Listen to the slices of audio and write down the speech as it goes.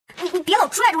别老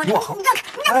拽着我！你往后！你让开！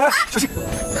你让开！小心！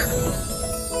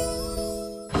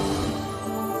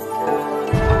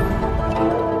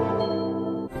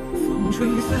风吹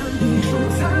散一束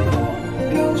彩虹，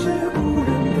飘逝故人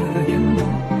的眼眸。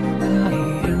那一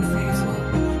眼飞索，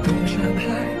隔山海，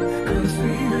隔岁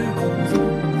月空走，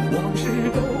往事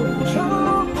都无成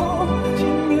空。今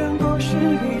年多是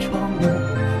一场梦，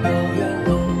遥远了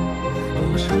多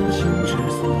少心之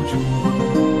所住。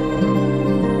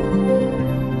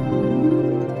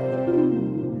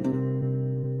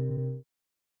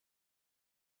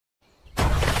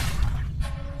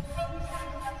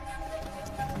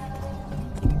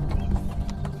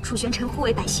 楚玄尘护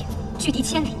卫百姓，拒敌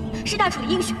千里，是大楚的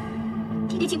英雄。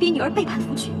弟弟竟逼女儿背叛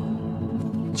夫君。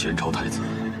前朝太子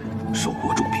受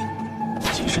国重病，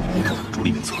即使你没看他的主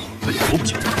理名册，他也说不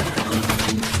清楚。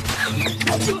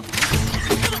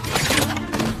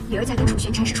女儿嫁给楚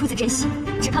玄尘是出自真心，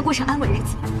只盼过上安稳日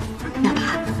子，哪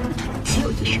怕只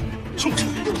有一人。畜生！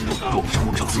若不是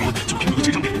皇上赐婚，就凭你这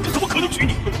张脸，他怎么可能娶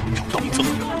你？找不到名册，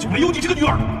就没有你这个女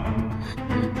儿。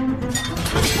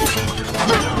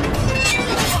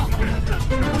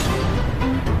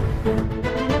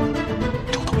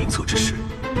 找到名册之时，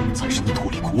才是你脱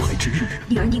离苦海之日。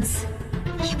女儿宁死，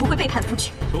也不会背叛夫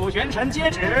君。楚玄尘接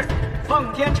旨：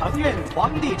奉天承运，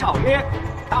皇帝诏曰：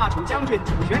大楚将军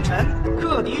楚玄尘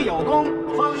克敌有功，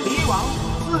封黎王，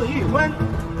字玉坤，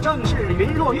正是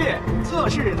云若月，侧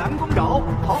室南宫柔，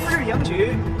同日迎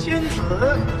娶，亲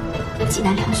子。济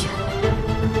南两全，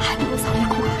还不如早点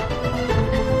苦海。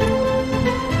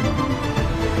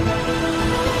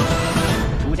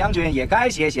 楚将军也该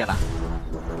歇歇了。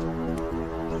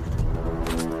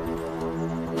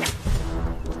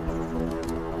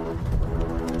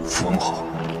父王母后，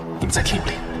你们在天有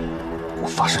灵，我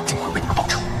发誓定会为你们报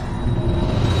仇。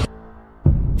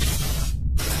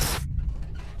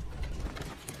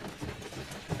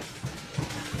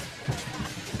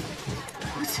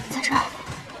我怎么在这儿？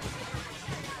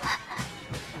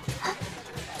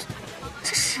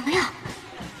这是什么呀？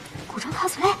古装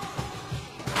cosplay？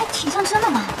 还挺像真的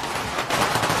嘛！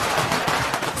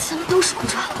怎么都是古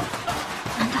装？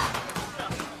难道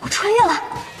我穿越了？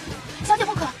小姐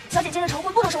不可，小姐今日成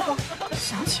婚，不能收婚。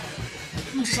小姐，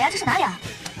你是谁呀？这是哪里啊？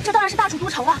这当然是大楚都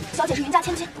城了。小姐是云家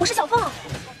千金，我是小凤。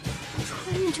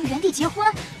穿越就原地结婚，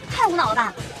太无脑了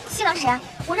吧！新郎是谁啊？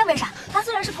我认为啥？他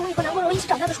虽然是同你和南宫柔一起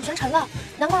长大的楚玄尘了，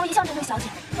南宫柔一向针对小姐，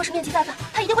若是面积再犯，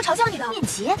他一定会嘲笑你的。面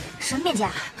积？什么面积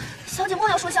啊？小姐莫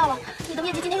要说笑了，你的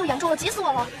面积今天又严重了，急死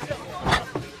我了。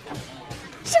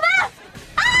 什么？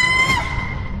啊！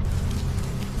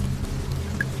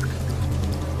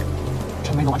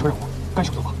臣没能完成任务，该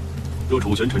受责罚。若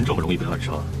楚玄尘这么容易被暗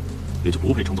杀，也就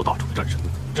不配称作大楚的战神。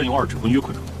朕用2纸婚约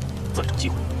困难，再找机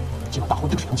会。今晚大婚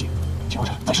定是登记，请让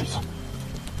朕再试一次。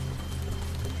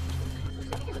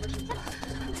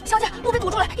小姐，路被堵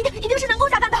住了，一定是南宫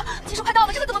家干的。吉时快到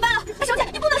了，这可怎么办啊？小姐，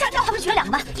你不能下轿。他不是娶了2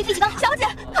个吗？一夫一妻刚好。小姐，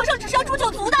堂上只是要诛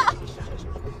9族的。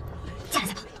下来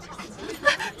再跑。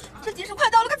 这吉时快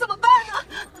到了，可怎么办呢？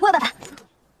我有办法。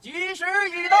吉时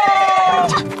已到。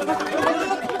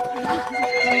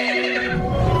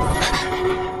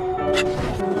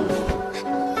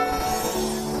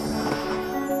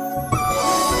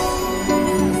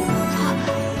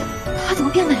她怎么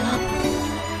变美了？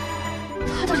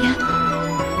她的脸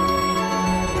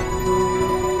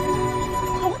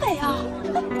好美啊！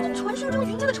传说中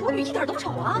云家的丑女一点都不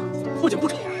丑啊。不仅不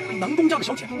丑，南宫家的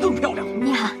小姐更漂亮。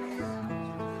你好。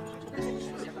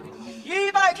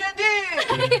 一拜天地，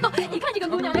哎呦，你看这个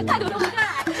姑娘连拜都不拜。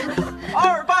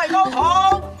二拜高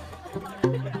堂，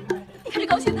你看这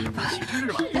高兴的。喜之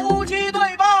日嘛，夫妻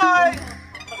对拜。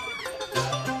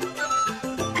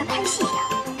跟拍戏一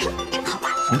样，真好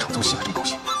玩。逢场作戏还这么高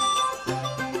兴？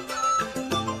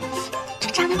这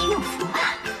渣男挺有福啊！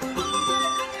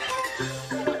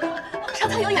上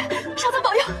苍有眼，上苍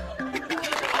保佑。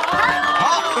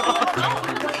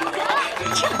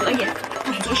这么多人，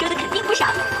姐姐说的肯定不少。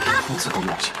 如此高于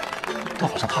妄想，都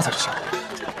好像他才是小。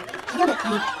要不要可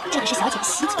以？这可是小姐的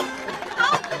喜帖。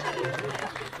好。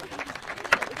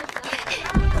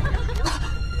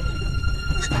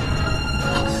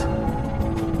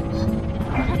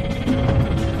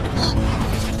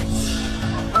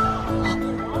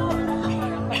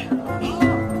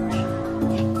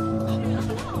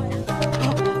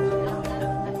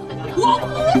我不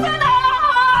在哪儿！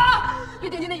被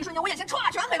电击那一瞬间，我眼前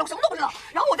唰全黑了，我什么都不知道。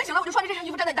然后我再醒来，我就穿着这身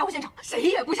衣服站在你大婚现场，谁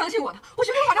也不相信我的。我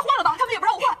寻思把这换了吧，他们也不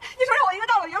让我换。你说让我一个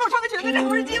大老爷们穿个裙子，这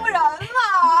不是欺负人吗？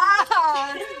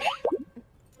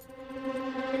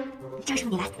张师傅，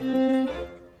你来。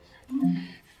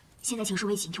现在请恕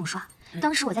微急，你听我说。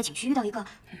当时我在景区遇到一个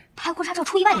拍婚纱照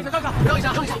出意外的人。让一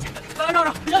下，让一下，让一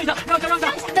下，让一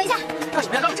下。等一下，干什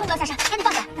么呀？正要下山，赶紧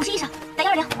放下，我是医生，打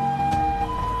120。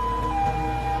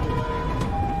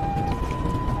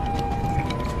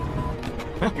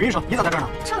哎，于医生，你咋在这儿呢？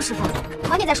赵师傅，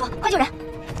晚点再说，快救人！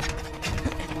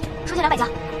收下200胶，3、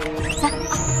2、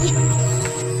1，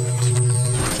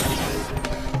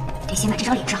得先把这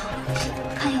张脸治好。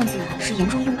看样子是严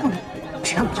重用过敏，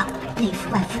只能有药，内服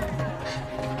外敷。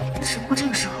只不过这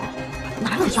个时候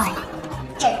哪有药啊？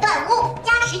诊断误，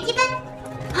加10积分。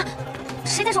啊！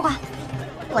谁在说话？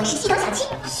我是系统小七，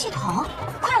系统，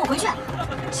快让我回去！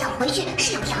想回去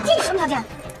是有条件的，什么条件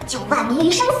？9万民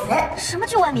于生死。什么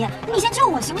9万民？你先救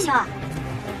我行不行啊？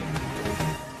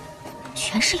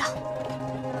全是药，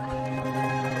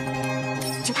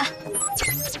就他。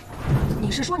你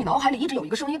是说你脑海里一直有一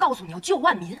个声音告诉你要救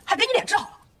万民，还给你脸治好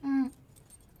了？嗯。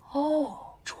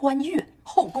哦，穿越、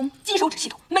后宫、金手指系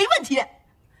统没问题。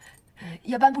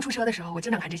夜班不出车的时候，我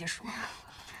经常看这些书。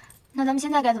那咱们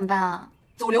现在该怎么办啊？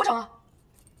走流程啊，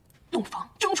洞房、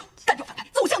争宠、干掉反派，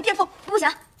走向巅峰。不行，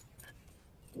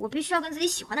我必须要跟自己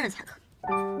喜欢的人才可以。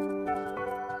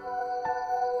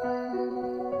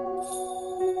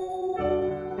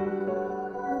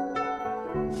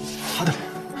他的脸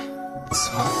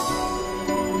怎么？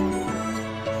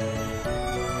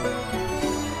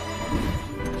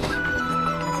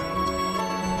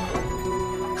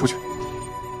出去。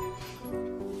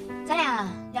咱俩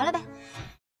聊聊呗。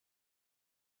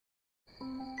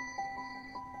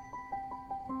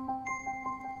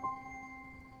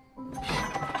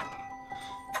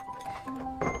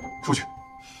出去。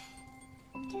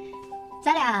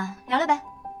咱俩聊聊呗。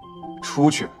出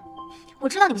去。我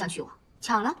知道你不想娶我，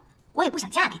巧了，我也不想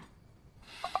嫁给你。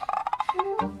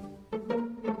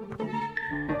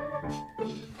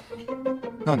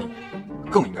那你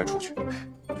更应该出去。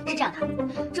是这样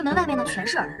的，这门外面呢全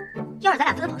是耳目，要是咱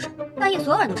俩分房睡，半夜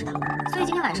所有人都知道。所以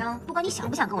今天晚上，不管你想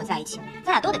不想跟我在一起，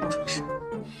咱俩都得共处一室。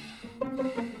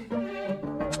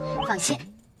放心，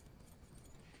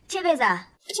这辈子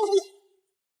就你。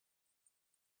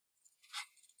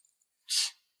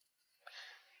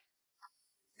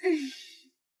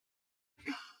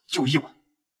就1晚。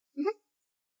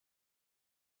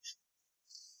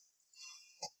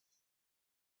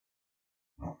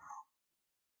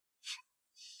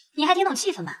你还挺懂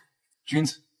气氛吧？君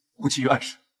子不急于暗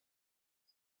室。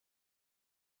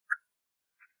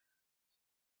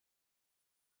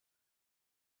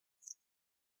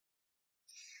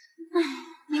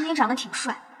明明长得挺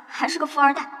帅，还是个富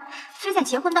二代，非在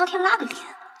结婚当天拉个脸。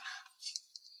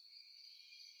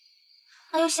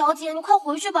哎呀，小姐，你快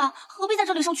回去吧，何必在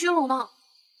这里受屈辱呢？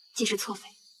既是侧妃，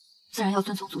自然要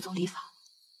遵从祖宗礼法，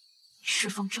侍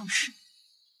奉正室，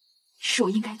是我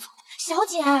应该做的。小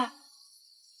姐，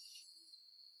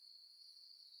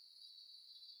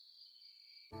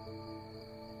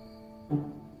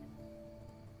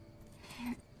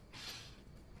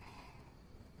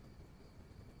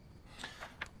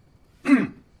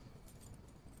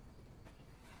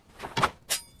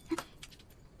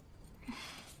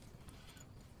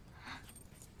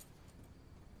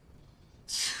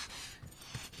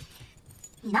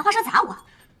你拿花生砸我！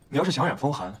你要是想染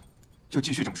风寒，就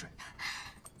继续这么睡。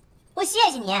我谢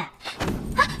谢你。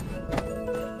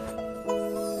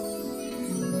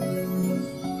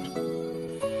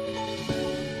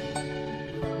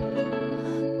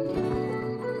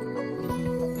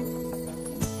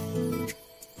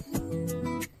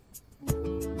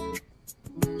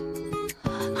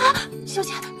小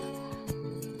姐，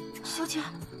小姐，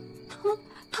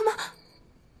他们。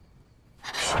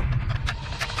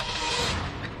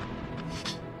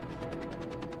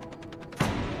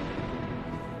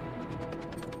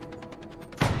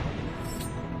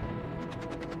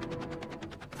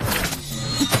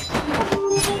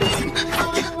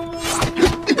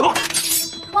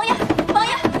王爷，王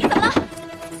爷，你怎么了？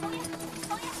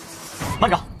慢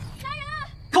着！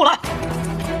跟我来！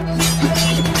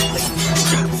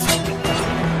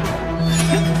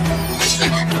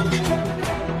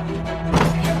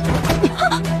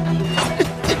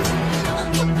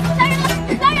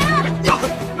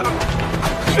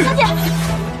小姐，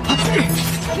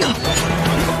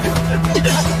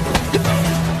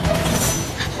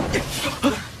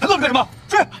还愣着干什么？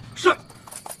睡！睡！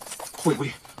护理不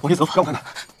力，王爷责罚，让我看看。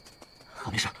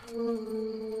我没事。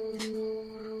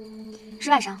是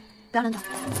外甥，不要乱动。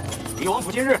离王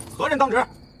府今日何人当值？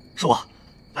是我。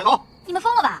带走。你们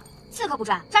疯了吧？刺客不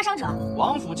抓，抓伤者。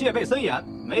王府戒备森严，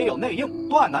没有内应，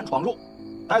断难闯入。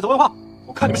带走问话。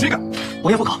我看你们谁敢！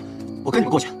王爷不可，我跟你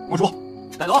们过去。公主，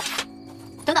带走。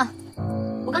等等，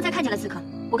我刚才看见了刺客，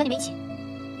我跟你们一起。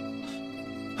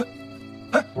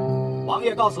王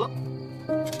爷告辞。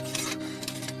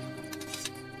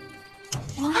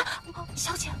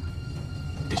小姐，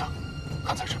殿下，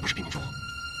看才是不是病民之祸。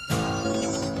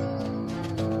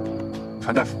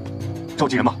传大夫，召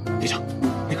集人吧。殿下，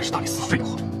那个是大理寺。废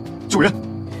话，救人！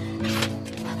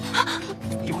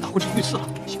离王大婚之遇刺了，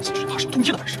行此事怕是有通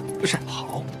天的本事。是，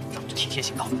好，咱们就替天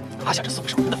行道，拿下这4位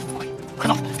圣人的富贵。快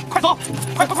走，快走，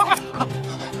快！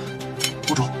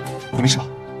屋主，你没事吧？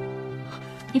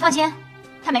你放心，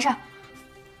他没事。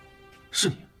是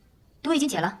你，毒已经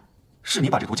解了。是你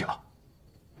把这毒解了。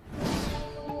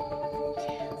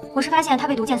我是发现他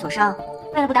被毒箭所伤，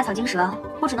为了不打草惊蛇，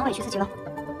我只能委屈自己了。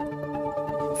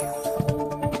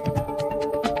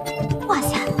哇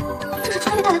塞，这是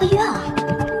穿越到了个医院啊，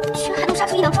居然还能杀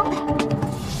出医疗装备。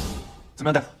怎么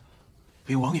样，大夫？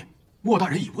禀王爷，莫大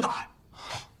人已无大碍，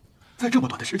在这么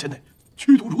短的时间内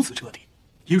驱毒如此彻底，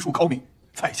医术高明，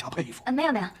在下佩服。没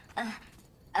有，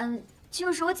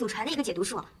就是我祖传的一个解毒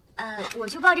术，我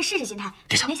就抱着试试心态，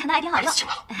没想到还挺好用。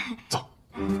走。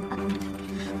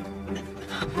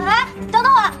哎，等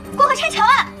等我，过河拆桥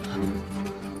啊！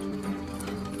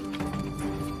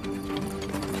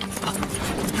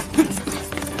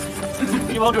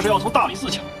离王这是要从大理寺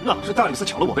抢人呢，是大理寺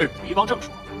抢了我的人。离王这么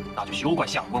说，那就休怪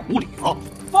下官无礼了。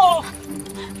报，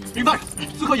禀大人，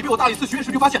刺客已被我大理寺巡阅士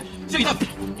兵发现，现已逮捕。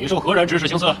你受何人指使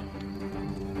行刺？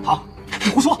他，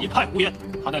你胡说！一派胡言！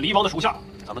他那离王的属下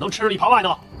怎么能吃里扒外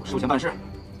呢？我收钱办事，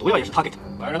毒药也是他给的。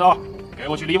来人呐，给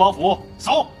我去离王府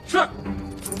搜。是。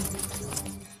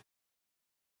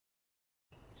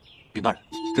禀大人，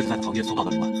这是在他房间搜到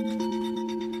的铃兰。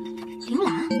铃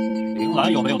兰？铃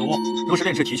兰有没有毒？若是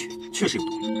炼制提取，确实有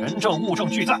毒。人证物证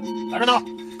俱在。来人呐，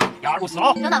押入死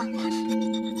牢。等等，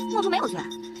墨竹没有罪。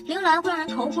铃兰会让人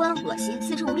头昏、恶心、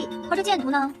四肢无力，而这箭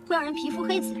毒呢，会让人皮肤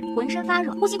黑紫、浑身发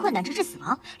热、呼吸困难，直至死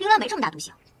亡。铃兰没这么大毒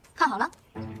性，看好了。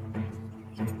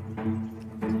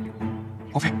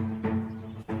王妃。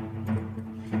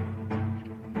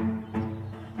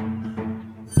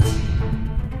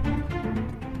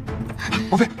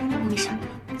王妃，吴医生，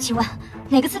请问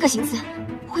哪个刺客行刺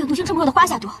会有毒性这么弱的花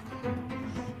下毒？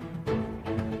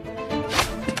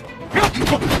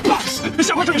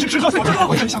下官这里是吃喝所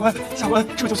致，下官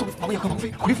这就送王爷和王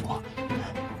妃回府。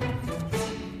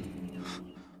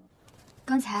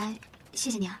刚才谢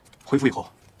谢你啊。回府以后，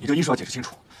你这医术要解释清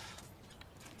楚。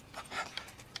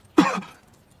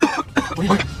王爷，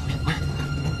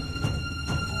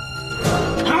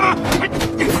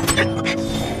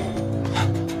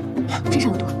身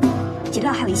上有毒，解毒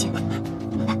药还有一些。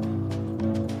来，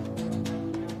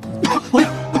王爷，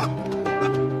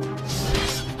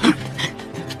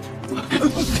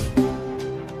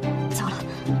糟了，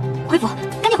回府，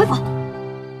赶紧回府！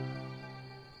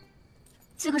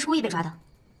刺客是故意被抓的，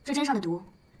这针上的毒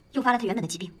诱发了他原本的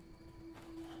疾病。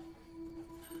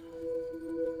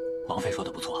王妃说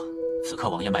的不错，此刻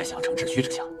王爷脉象呈滞虚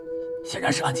之象，显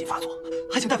然是暗疾发作，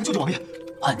还请大夫救救王爷。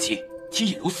暗疾其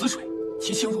隐如死水，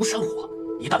其轻如山火，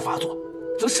一旦发作，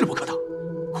则势不可挡。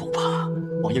恐怕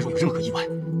王爷若有任何意外，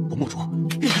我墨竹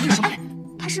便一命伤。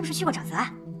他是不是去过沼泽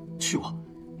啊？去过，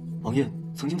王爷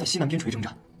曾经在西南边陲征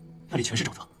战，那里全是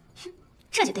沼泽。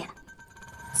这就对了。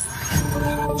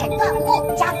诊断无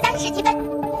误，加30积分。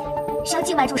伤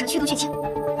静脉注射驱毒血清，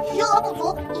余额不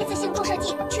足，一次性注射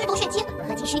剂驱毒血清，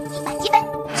可继续100积分。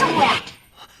这么贵啊？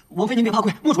王妃您别怕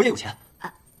贵，墨竹也有钱。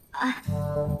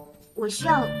我需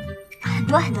要很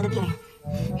多很多的病人。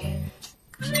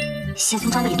先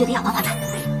从装备里兑个药缓缓吧。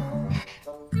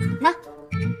那，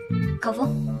口服，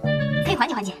可以缓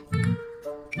解缓解。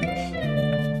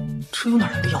这有哪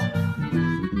来的药？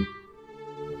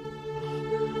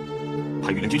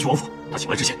派御林军去王府，他醒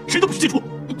来之前，谁都不许进出。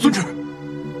遵旨。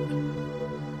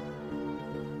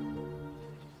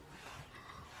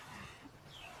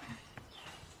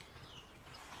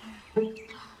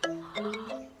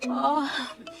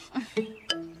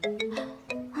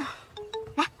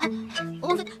来，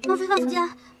王妃放松下，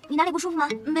你哪里不舒服吗？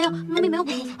没有，奴婢没有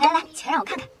不舒服。来，起来让我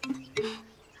看看。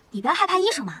你不要害怕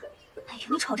医生嘛。哎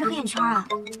呦，你瞅这黑眼圈啊，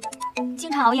经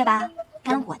常熬夜吧？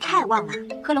肝火太旺了，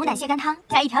喝龙胆泻肝汤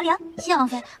加1条灵。谢王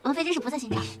妃，王妃真是不在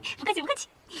心上。不客气不客气。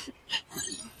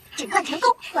诊断成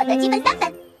功，获得积分3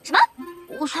分。什么？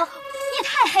我说你也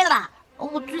太黑了吧！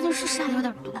我最近是杀的有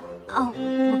点毒。哦，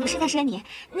我不是在说你，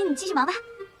那你继续忙吧。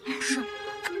是。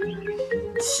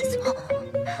气死我！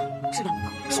质量不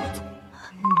高，质量足。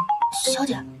小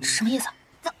姐什么意思？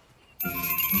走。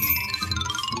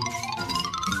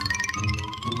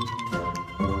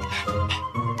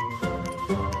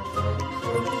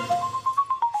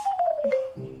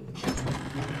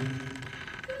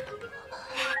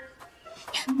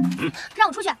让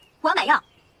我出去！我要买药，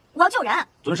我要救人。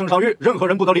尊圣上谕，任何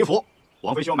人不得离府。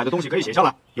王妃需要买的东西可以写下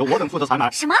来，由我等负责采买。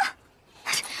什么？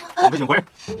王妃请回。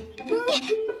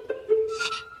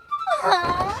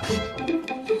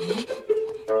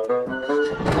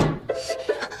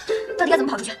到底该怎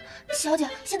么跑出去？小姐，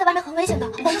现在外面很危险的，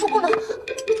王爷说不能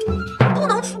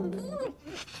出。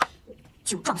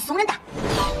就撞怂人胆！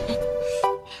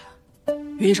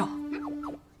于医生，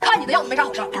看你的样子没啥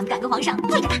好事，敢不敢跟皇上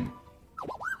对着干？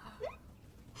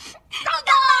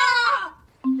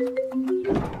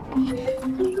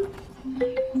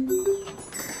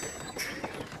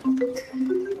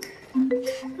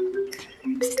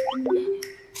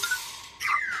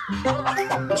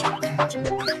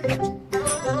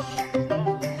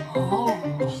哦，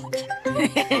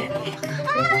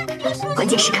关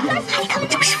键时刻还得看我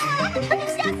赵师傅。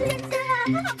吓死人家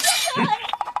了！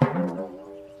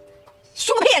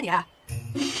凶个屁啊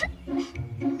你！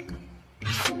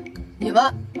你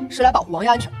们是来保护王爷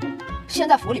安全，现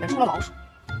在府里面出了老鼠，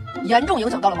严重影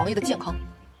响到了王爷的健康。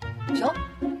行，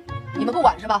你们不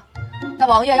管是吧？但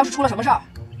王爷要是出了什么事儿，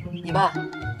你们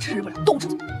吃不了兜着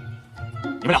走。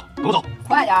你们俩跟我走。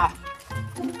快点儿！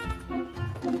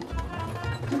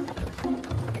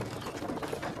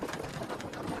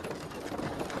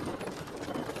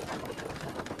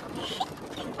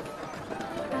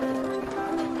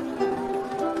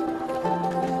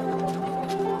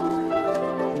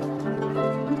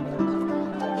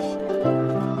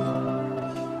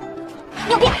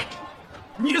你有病！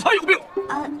你才有病！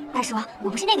大叔，我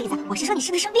不是那个意思，我是说你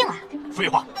是不是生病了？废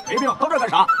话，没病，到这儿干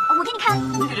啥？我给你看。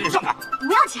你上开！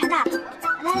不要钱的。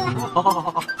来。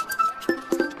好。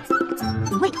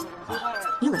你胃疼，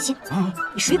你恶心，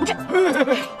你食欲不振，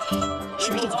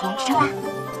是不是这几天吃撑了？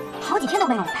好几天都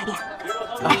没有排便。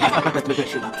对，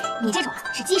是的。你这种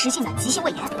是积食性的急性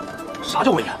胃炎。啥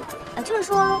叫胃炎？就是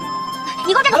说，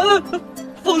你给我站住！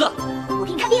疯子，我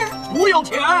给你看病啊。不要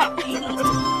钱。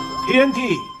天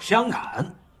地相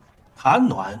感，寒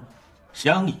暖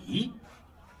相宜。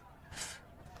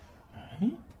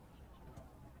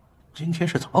今天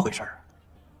是怎么回事？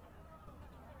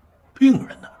病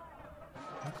人呢？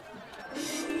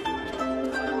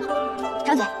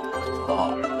张嘴。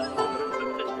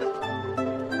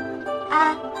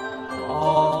啊。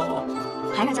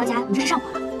还让交加，你这是上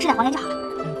火了，吃点黄连就好了。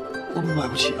我买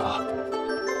不起啊。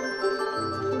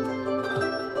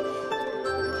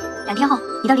2天后，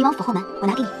你到离王府后门，我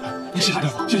拿给你。谢谢大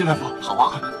夫，谢谢大夫。好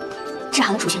啊。治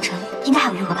好了楚玄尘，应该还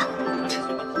有余额吧？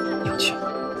要去。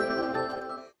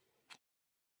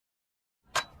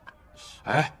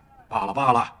哎，罢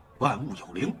了，万物有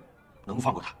灵，能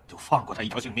放过他就放过他一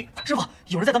条性命。师傅，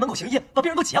有人在咱门口行医，把病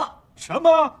人都劫了。什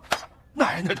么？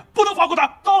奶奶的，不能放过他！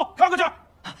走，看看去。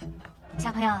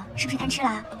小朋友是不是贪吃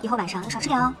了？以后晚上要少吃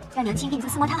点哦，让娘亲给你做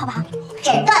丝膜汤好不好？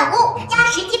诊断屋加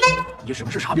10积分。你是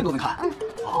不是啥病都能看？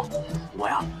我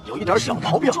呀有一点小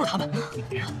毛病。就是他们。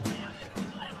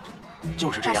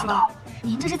就是这样的。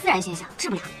您这是自然现象，治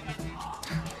不了。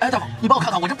哎，大夫，你帮我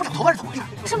看看我这不长头发是怎么回事？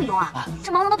这么油啊？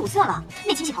这毛囊都堵塞了，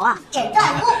得勤洗头啊。诊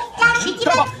断屋加10积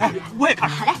分。哎，我也看。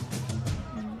好嘞。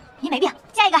您没病，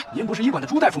下一个。您不是医馆的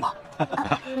朱大夫吗？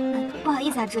不好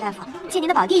意思啊，朱大夫，借您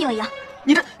的宝地用一用。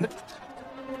你这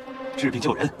治病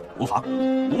救人，无妨。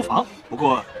不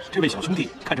过这位小兄弟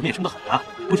看着面生得很啊，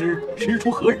不知师出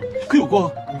何人，可有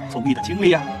过从医的经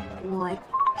历啊？我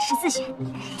是自学。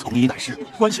从医乃是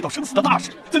关系到生死的大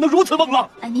事，怎能如此莽浪？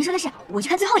您说的是，我去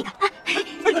看最后一个啊。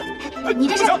你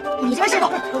这是，你站住！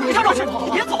你别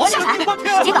走啊！小船，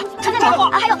这个穿针头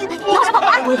啊，还有你后手捧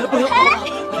啊。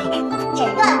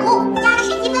诊断屋加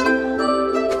10积分。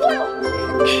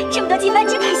这么多积分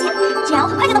真开心，这样我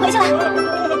很快就能回去了。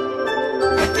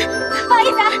不好意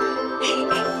思啊。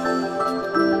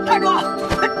站住！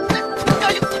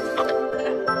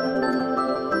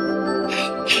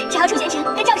只好楚玄尘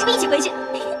跟赵师傅一起回去。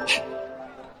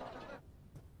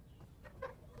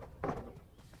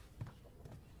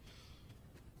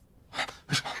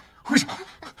为什么？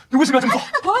你为什么要这么做？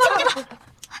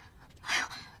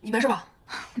你没事吧？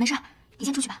没事，你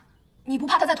先出去吧。你不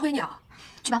怕他再推你啊？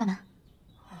去把门。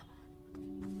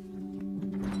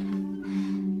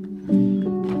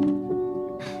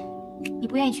你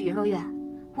不愿意娶云若月，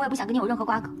我也不想跟你有任何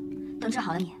瓜葛。等治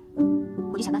好了你，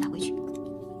我就想办法回去。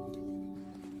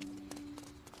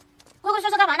鬼鬼祟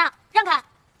祟干嘛呢？让开！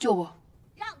救我！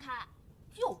让开！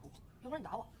救我！要不然你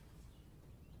打我。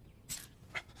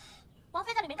王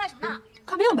妃在里面干什么呢？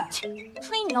看病呗。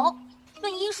吹牛！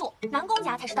论医术，南宫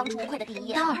家才是当之无愧的第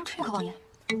一。丹儿，不可妄言。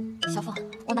小凤，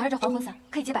我拿着这还魂伞，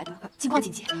可以解百毒。情况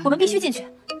紧急，我们必须进去。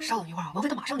稍等一会儿，王妃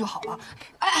她马上就好了。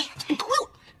哎，你推我！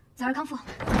早日康复。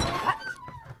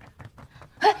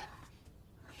哎，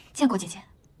见过姐姐。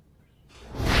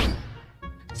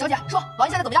小姐，说王爷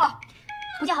现在怎么样了？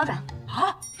家好转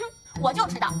啊！哼，我就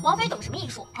知道王妃懂什么艺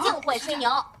术，净会吹牛。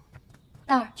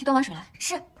大儿去端碗水来。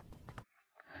是。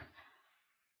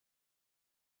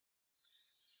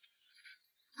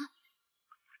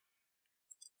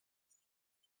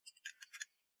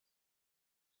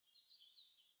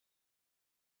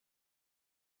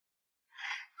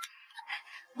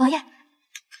王爷，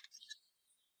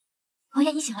王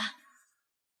爷，你醒了。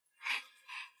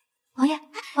王爷，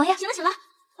王爷，醒了，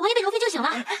王爷的容妃就醒了。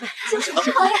醒了，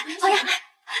王爷，王爷，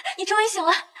你终于醒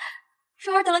了。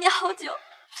蓉儿等了你好久。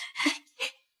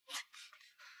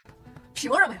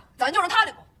凭什么呀？咱就是他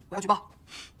领过，我要举报。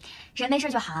人没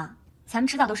事就好，咱们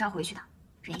迟早都是要回去的，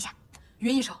忍一下。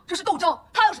云医生，这是斗争，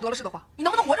他要是得了势的话，你能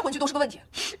不能活着回去都是个问题。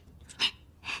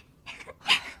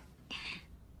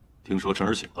听说晨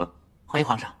儿醒了，回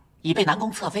皇上，已被南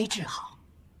宫侧妃治好。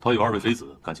他与二位妃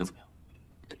子感情怎么样？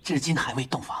至今还未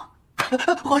洞房。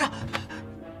皇上，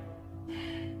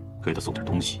给他送点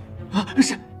东西。啊，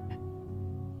是。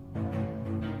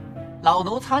老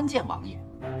奴参见王爷。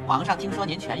皇上听说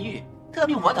您痊愈，特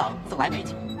命我等送来美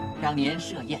酒，让您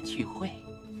设宴聚会。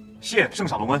谢圣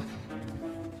上隆恩。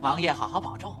王爷好好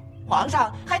保重，皇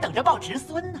上还等着抱侄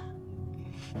孙呢。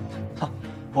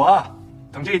我啊，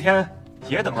等这一天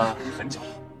也等了很久了。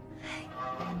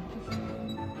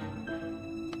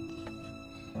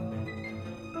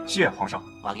谢皇上。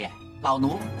王爷，老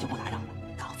奴就不打扰了，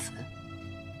告辞。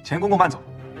钱公公慢走。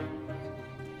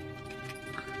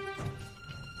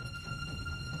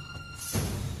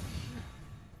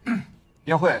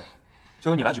宴会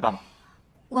就由你来举办吧。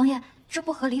王爷，这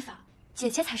不合礼法，姐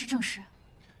姐才是正室。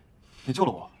你救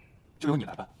了我，就由你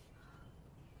来办。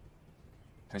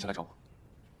等一下来找我。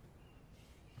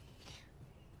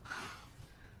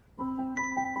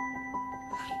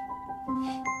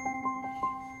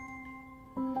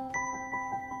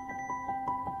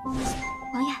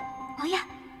王爷，王爷，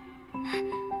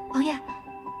王爷，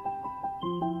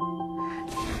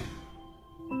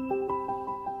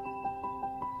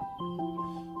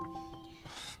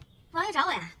王爷找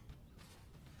我呀？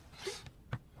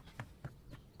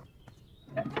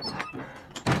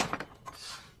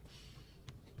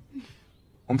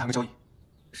我们谈个交易。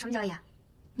什么交易啊？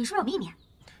你是不是有秘密啊？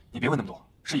你别问那么多，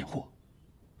是掩护。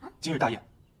今日大宴，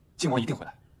靖王一定会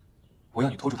来，我要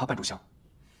你拖住他半炷香。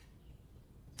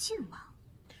靖王？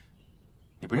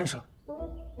你不认识了？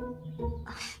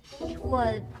我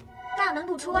大门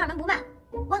不出，二门不迈，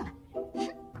忘了。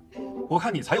我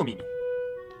看你才有秘密。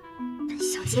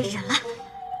小姐忍了，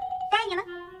答应你了。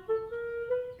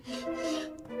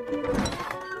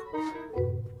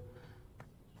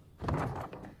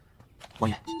王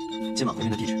爷，今晚回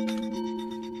您的地址。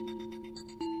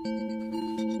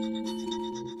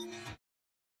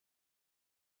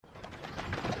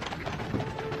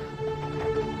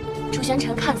朱玄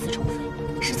尘看似宠妃，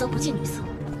实则不近女色，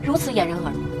如此掩人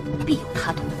耳目，必有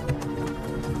他图。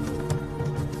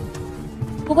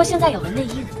不过现在有了内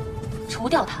应，除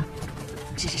掉他，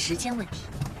只是时间问题。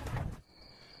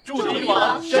祝离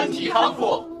王身体康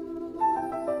复。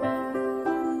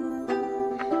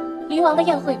离王的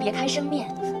宴会别开生面，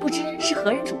不知是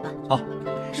何人主办？啊，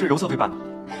是柔侧妃办的。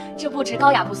这不止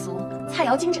高雅不俗，菜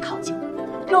肴精致考究。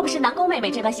若不是南宫妹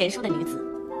妹这般贤淑的女子，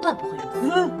断不会如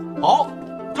此。好，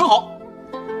真好。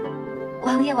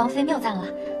王爷王妃谬赞了，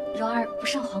蓉儿不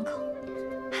胜惶恐。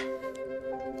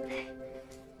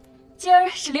今儿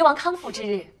是离王康复之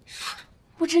日，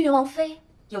不知云王妃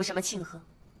有什么庆贺？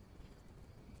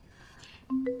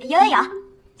有，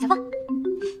小凤，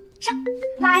上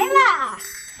来啦！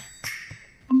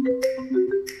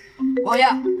王爷，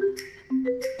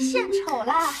献丑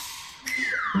啦！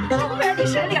正月的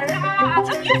10里儿啊，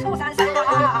正月初三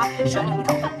啊，这里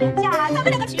头分人家，咱们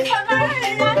两个去串门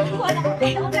啊！我来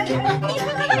到这儿，你看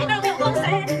看外边没有光丝儿，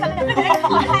咱们两个人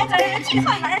我来这儿去串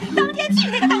门，当天去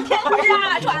那个当天回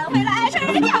啊，转回来是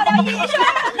跳了一圈。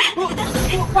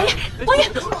王爷，王爷，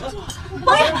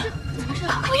王爷，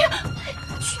王爷，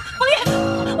王爷，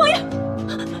王爷，王爷，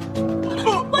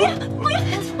王爷，王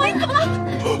爷怎么了？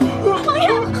王爷，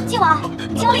靖王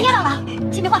被噎到了，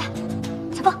先别过来。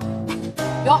小凤，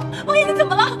有，王爷你怎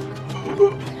么了？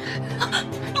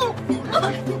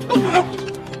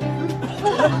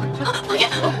王爷，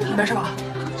你没事吧？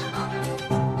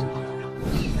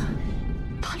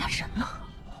他俩人呢？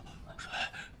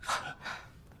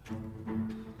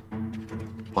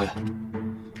王爷，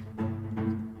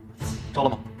招了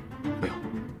吗？没有。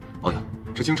王爷，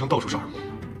这京城到处是耳目，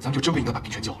咱们就真不应该把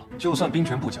兵权交了。就算兵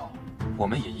权不交，我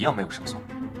们也一样没有胜算。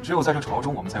只有在这朝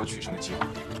中，我们才有取胜的机会。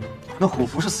那虎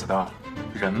符是死的，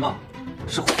人嘛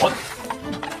是活的。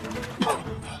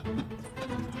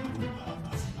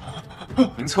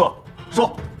名册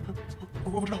说。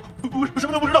我不知道，我什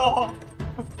么都不知道啊！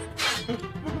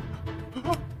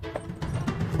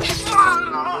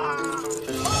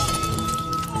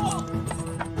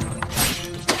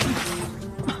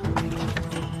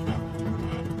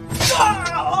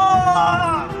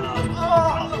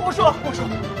我说，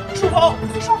书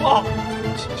包，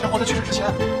先还他去世之前，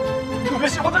特别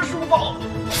喜欢他书包。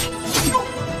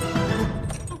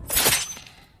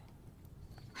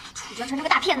楚全成这个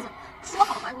大骗子，说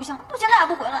好还入乡，到现在还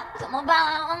不回来，怎么办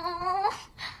啊？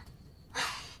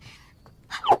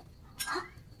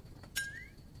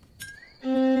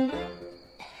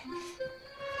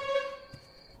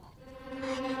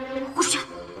胡楚全！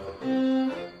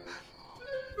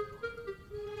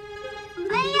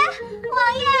哎呀，王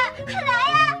爷，快来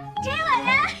呀！真我呀！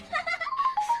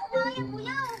王爷不要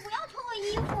脱我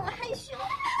衣服，我害羞。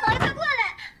王爷快过来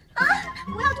啊！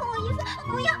不要脱我衣服，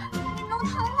不要，你弄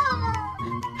疼我了。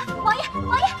王爷，不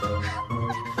要，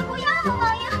王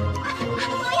爷，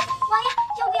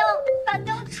要不要把灯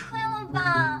吹了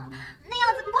吧？那样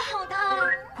子不好的。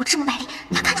我这么卖力，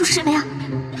他看出是谁没啊？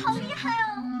你好厉害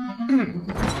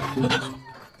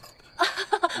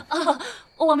哦！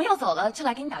我没有走了，就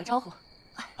来给你打个招呼。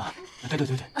啊，对，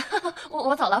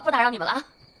我走了，不打扰你们了啊。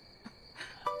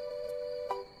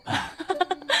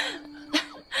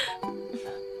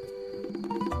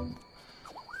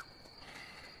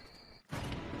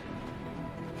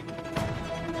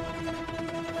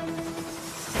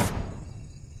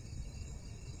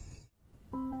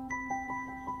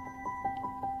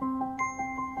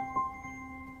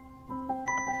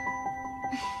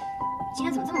今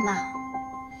天怎么这么慢啊？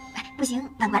哎，不行，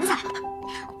把馆子来。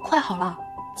快好了，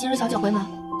今日小姐回门，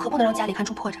可不能让家里看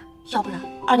出破绽，要不然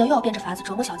二娘又要变着法子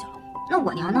折磨小姐了。那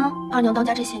我娘呢？二娘当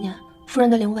家这些年，夫人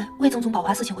的灵位未曾从宝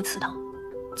华寺请回祠堂，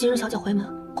今日小姐回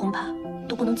门，恐怕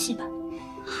都不能祭拜。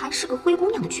还是个灰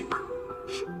姑娘的剧本。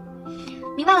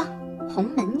明白了，鸿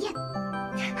门宴。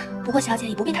不过小姐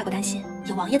也不必太过担心，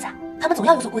有王爷在，他们总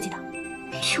要有所顾忌的。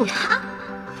就他，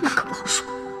那可不好说。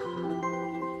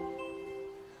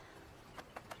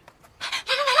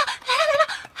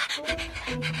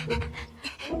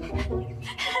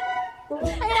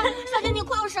哎呀，小姐你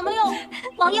哭有什么用？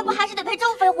王爷不还是得陪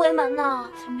正妃回门呢？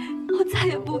我再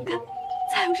也不敢，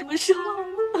再有什么时候？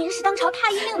您是当朝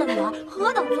太医令的女儿，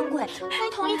何等尊贵，非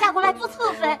同意嫁过来做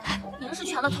侧妃。您是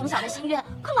全了从小的心愿，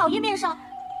可老爷面上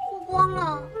哭光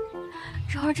了。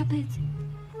柔儿这辈子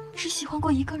只喜欢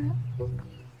过一个人，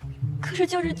可是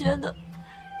就是觉得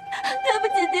对不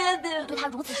起爹爹，对他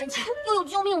如此深情，又有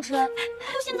救命之恩，到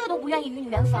现在都不愿意与你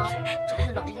圆房，整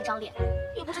日冷着一张脸，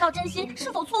也不知道真心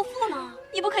是否错付呢？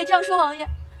你不可以这样说王爷，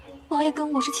王爷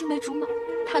跟我是青梅竹马，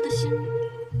他的心里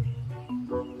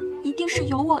一定是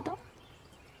有我的。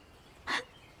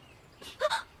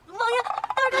王爷，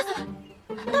大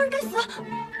儿该死！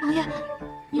王爷，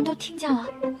您都听见了，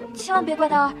千万别怪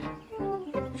大儿。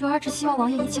柔儿只希望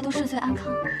王爷一切都顺遂安康，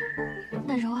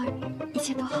那柔儿一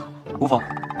切都好了。无妨，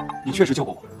你确实救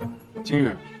过我，今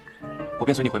日我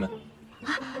便随你回门。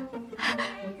啊！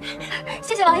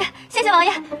谢谢王爷，谢谢王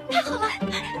爷，太好了！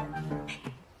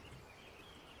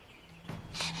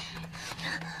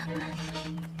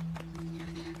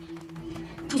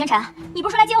楚玄尘，你不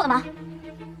是说来接我的吗？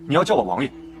你要叫我王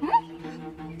爷？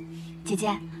姐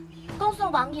姐，恭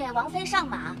送王爷、王妃上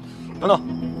马。等等，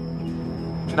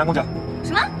去南宫家。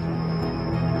什么？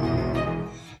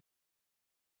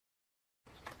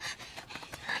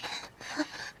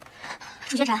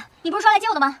楚玄尘，你不是说来接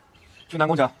我的吗？去南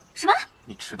宫家。什么？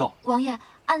你迟到。王爷，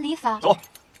按礼法。走。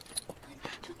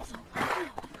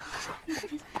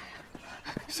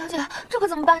小姐，这可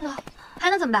怎么办呢？还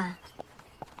能怎么办？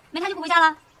没他就不回家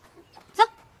了。走。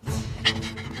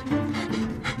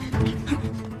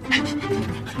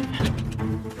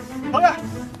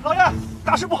老爷，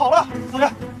大事不好了！老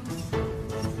爷，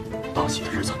大喜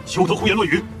的日子，休得胡言乱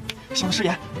语。小的失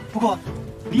言。不过，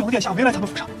离王殿下没来咱们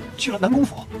府上，去了南宫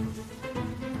府。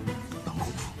南宫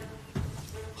府。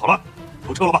好了，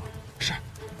都撤了吧。是。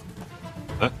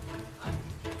哎，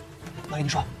王爷，您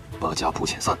说，把家铺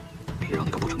遣散，别让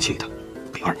那个不成器的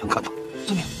给二娘看到。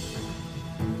遵命。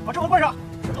把正文关上，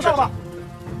都上了吧。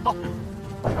好。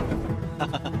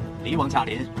离王驾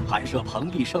临，寒舍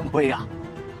蓬荜生辉啊！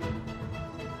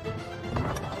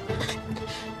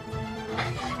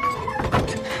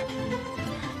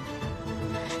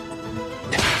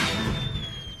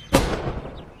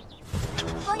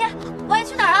王爷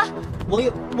去哪儿啊？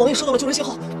王爷收到了救人信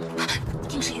号，一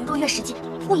定是云若月使计，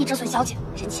故意折损小姐，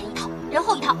人前一套，人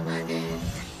后一套。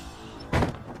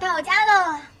到家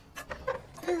了。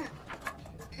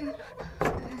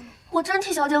我真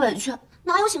替小姐委屈，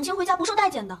哪有省亲回家不受待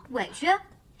见的？委屈？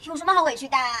有什么好委屈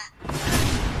的？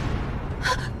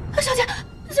小姐，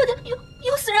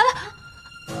有死人了！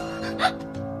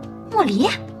莫离，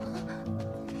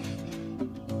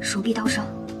手臂刀伤，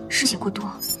失血过多，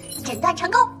诊断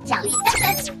成功，奖励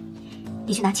3分。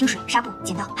你去拿清水、纱布、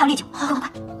剪刀还有烈酒，快快快！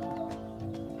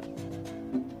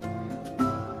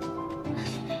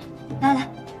来来来，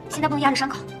现在不能压着伤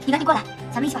口，你赶紧过来，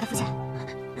咱们一起把它扶起来。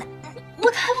来，我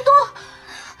抬不动。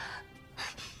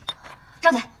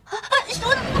张嘴！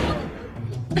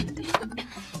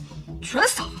全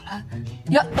洒了！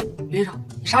呀，袁医生，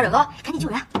你杀人了？赶紧救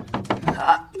人！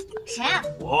谁啊？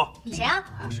我，你谁啊？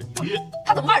我是你。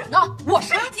他怎么骂人呢？我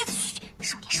是收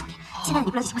敛收敛，现在你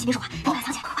不了解情况，先别说话，赶紧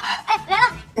藏起来，快快！哎，来了。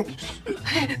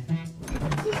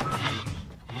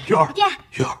月儿，爹，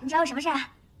月儿，你找我什么事啊？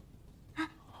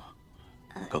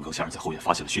刚刚下人在后院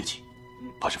发现了血迹，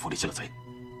怕是府里进了贼，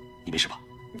你没事吧？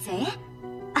贼？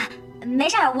啊，没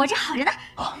事儿，我这好着呢。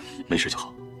啊，没事就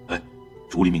好。哎，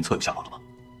竹林名册有下落了吗？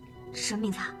什么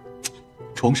名字啊？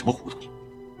装什么糊涂你？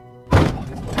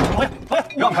王爷，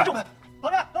让开！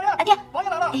王爷，啊爹，王爷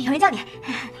来了！有人叫你。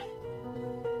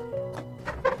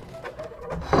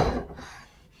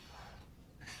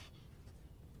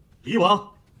离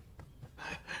王，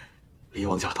离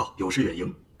王驾到，有失远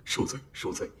迎，恕罪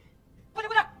恕罪。快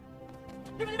点，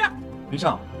这边！丞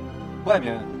相，外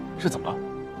面是怎么了？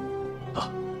啊，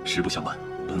实不相瞒，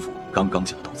本府刚刚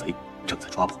进了盗贼，正在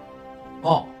抓捕。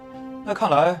哦，那看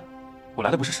来我来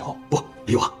的不是时候。不，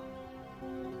离王，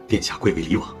殿下贵为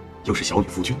离王，又是小女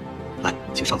夫君，来，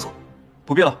请上座。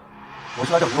不必了，我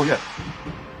是来找若月的。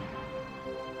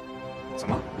怎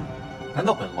么？难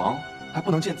道本王还不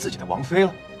能见自己的王妃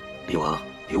了？离王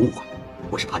别误会，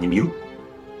我是怕您迷路，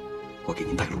我给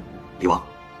您带路。离王，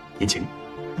您请。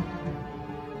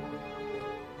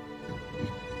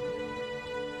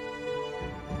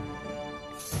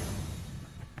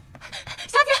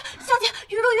小姐，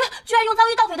于若月居然用遭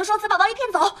遇盗匪的说辞把王爷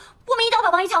骗走，我们一定要把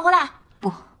王爷抢回来。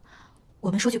不，我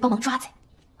们说去帮忙抓贼。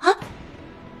啊！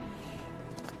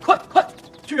快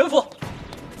去元府！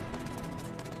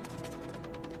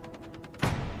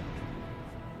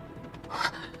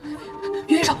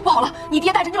袁医生，不好了，你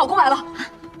爹带着你老公来了。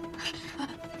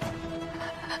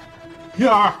月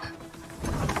儿，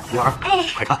哎，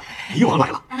快看，离王来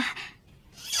了。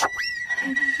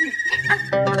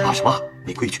怕什么？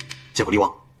没规矩，见过离王。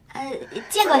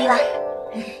见过离王。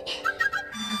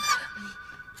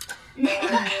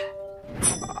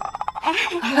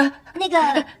那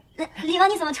个，离王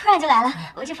你怎么突然就来了？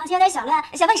我这房间有点小乱，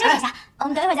想帮你收拾一下。我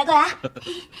们等一会儿再过来啊。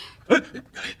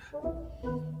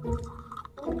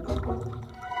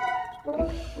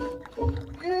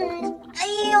哎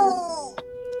呀，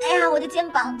我的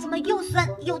肩膀怎么又酸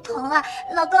又疼啊？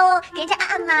老公，给人家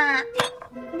按嘛。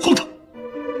荒唐！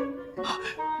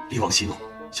离王息怒，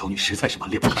小女实在是满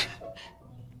脸不堪。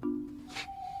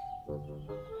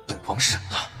本王忍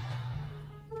了。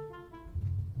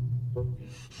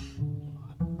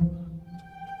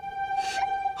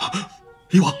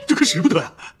离王，这可使不得呀！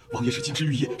王爷是金枝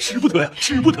玉叶，使不得呀，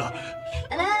使不得！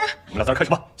来，你们俩在这看什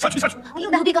么？下去！右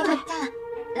边，别告诉他，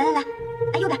来，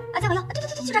哎，右边啊，再往右，对，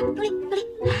就这儿，用力，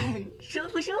舒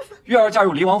服。月儿嫁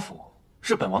入离王府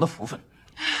是本王的福分，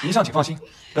您相请放心，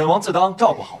本王自当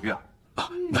照顾好月儿。啊，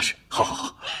那是，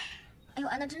好。哎呦，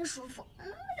按得真舒服。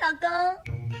老公，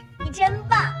你真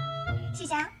棒，谢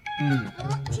谢啊。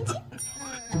亲。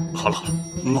好了，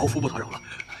老夫不打扰了。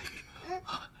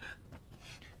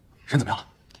人怎么样了？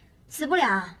死不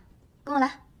了，跟我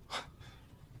来。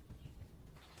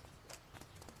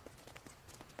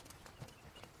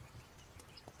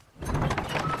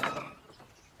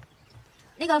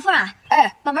那个夫人啊，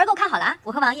哎，把门给我看好了啊！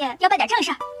我和王爷要办点正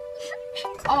事儿。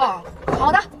哦，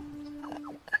好的。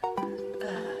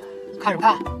看什么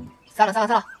看？散了。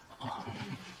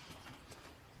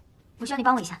我需要你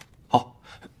帮我一下。好，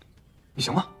你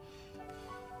行吗？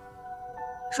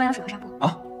双氧水和纱布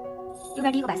啊，右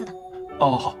边第一个白色的。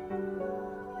哦，好。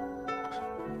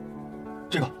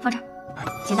这个放这儿。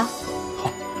剪刀。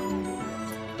好。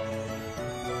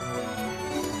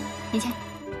眼线，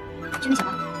军备小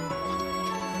包。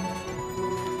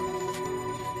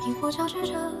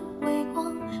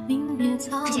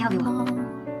之前要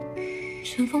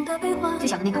给我最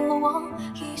小的那个，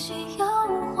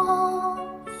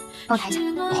帮我抬一下。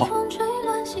好。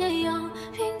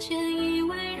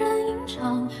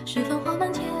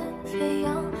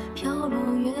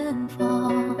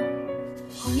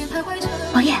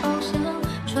王爷，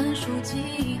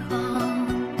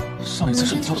上一次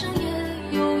是你救的我。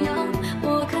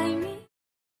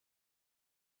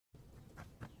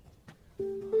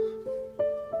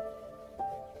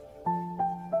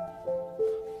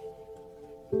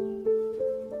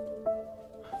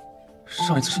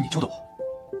上一次是你救的我，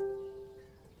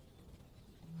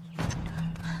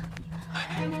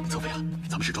妃啊，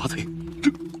咱们是抓贼，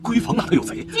这闺房哪能有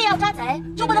贼？既要抓贼，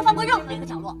就不能放过任何一个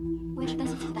角落。我也是担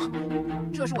心怎么办。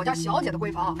这是我家小姐的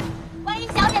闺房，万一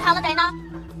小姐藏了贼呢？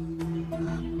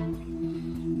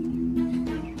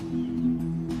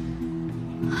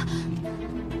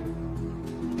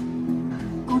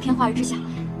光天化日之下，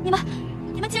你们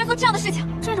竟然做这样的事情！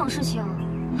这种事情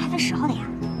还分时候的呀。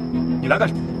你来干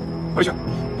什么？回去。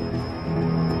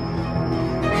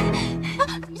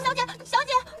小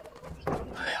姐。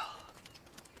哎呀，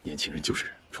年轻人就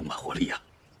是充满活力呀。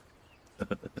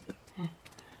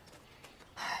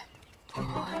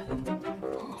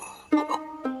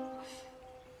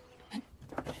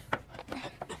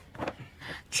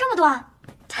这么多，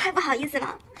太不好意思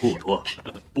了。不多，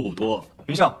不多。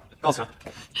云相，告辞。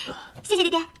谢谢爹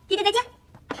爹，爹爹再见。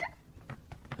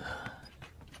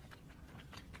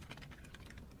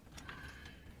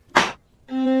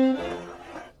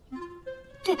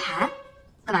对牌，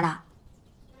干嘛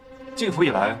的？进府以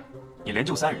来，你连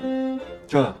救3人，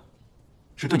这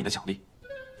是对你的奖励。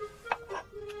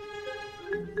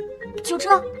就这？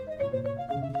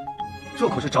这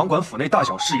可是掌管府内大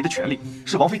小事宜的权利，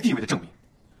是王妃地位的证明。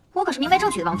我可是明白正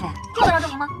娶的王妃，用得着证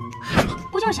明吗？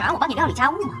不就是想让我帮你料理家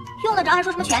务吗？用得着还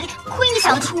说什么权利？亏你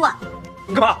想得出啊！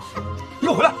你干嘛？你给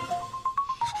我回来！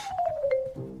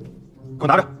给我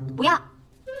拿着！不要！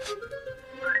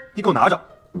你给我拿着！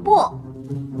不！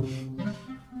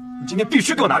你今天必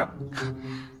须给我拿着！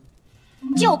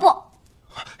就不！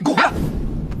你给我回来！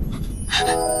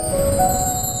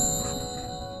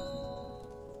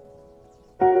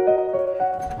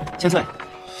千岁，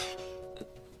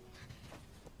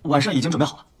晚膳已经准备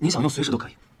好了，您想用随时都可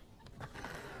以。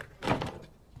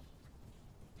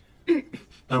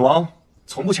本王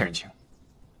从不欠人情，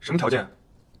什么条件？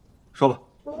说吧。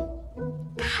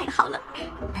太好了，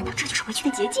难道这就是回去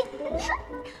的捷径？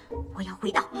我要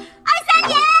回到23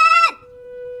年。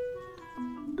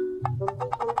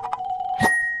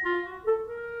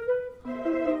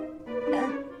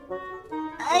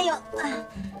哎呦，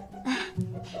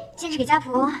先是给家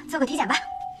仆做个体检吧。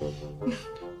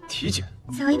体检？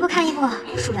走一步看一步，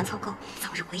数量凑够，早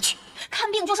日回去。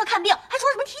看病就说看病，还说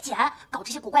什么体检？搞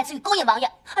这些古怪词语勾引王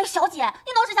爷。哎，小姐，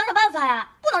你倒是想想办法呀，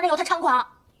不能任由他猖狂。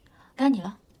该你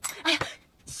了。哎呀，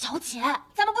小姐，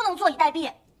咱们不能坐以待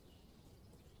毙。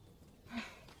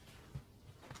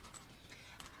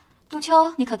杜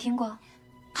秋，你可听过？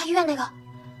大医院那个？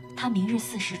他明日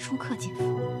4时出客进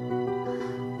府，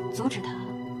阻止他，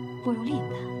不如利用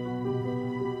他。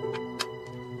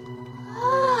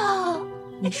啊！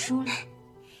你输了。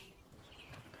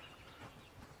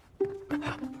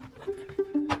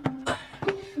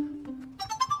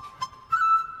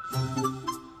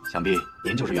想必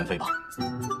您就是元妃吧？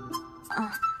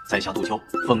啊，在下杜秋，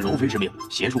奉柔妃之命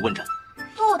协助问诊。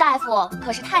杜大夫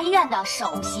可是太医院的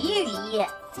首席御医。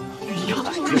御医啊，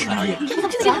只是而已。你怎么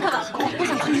这样干嘛？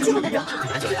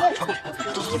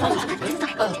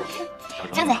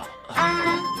张嘴，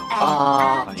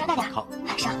张大点，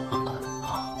上。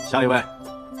下一位。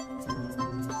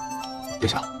殿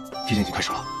下，体检已经开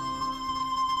始了。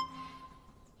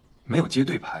没有接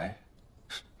对牌，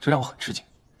这让我很吃惊，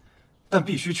但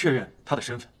必须确认他的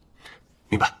身份。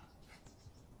明白。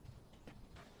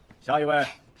下一位。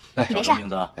你没事，名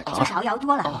字？就是熬夜熬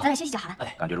多了，早点休息就好了。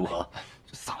感觉如何？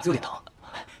这嗓子有点疼，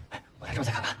我来这儿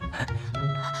再看看。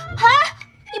哎，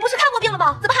你不是看过病了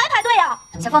吗？怎么还排队呀？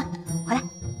小凤，回来。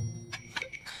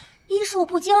医术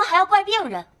不精还要怪病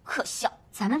人，可笑。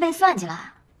咱们被算计了，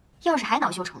要是还恼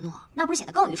羞成怒，那不是显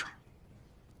得更愚蠢？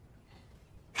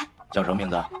看，叫什么名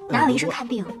字？哪有医生看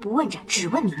病不问诊，只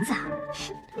问名字啊？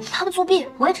他们作弊，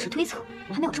我也只是推测，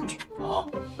还没有证据。好，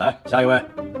来下一位。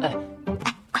哎，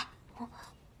快！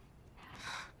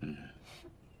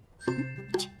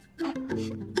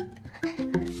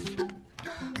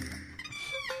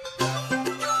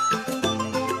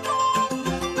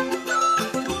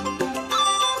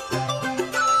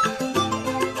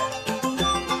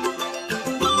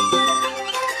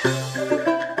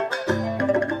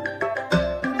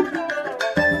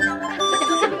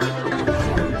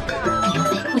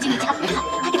我见你家不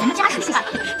好，还给咱们家属下，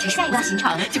这下一个刑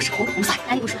场就是活菩萨，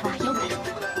哪里不舒服啊？由我来说。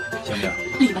姓名？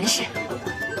李文氏。名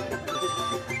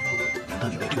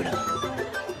单里没这个人。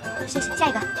谢谢，下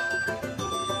一个。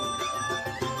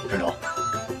伸手。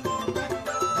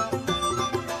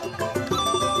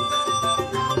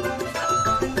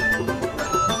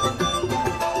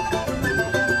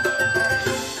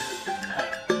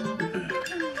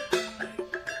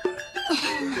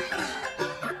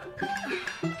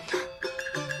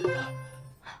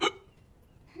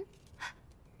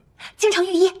京城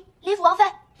御医李府王妃，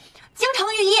京城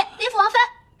御医李府王妃，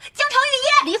京城御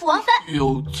医李府王妃。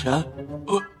有钱？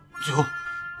酒，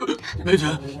没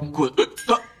钱，滚！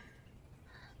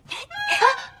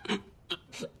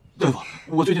大夫，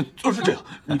我最近就是这样，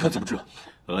你看怎么治？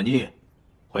恶逆，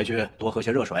回去多喝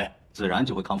些热水，自然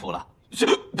就会康复了。谢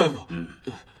大夫。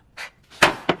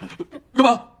干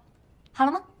嘛？好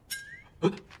了吗？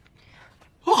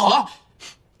我好了。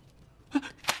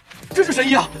这是神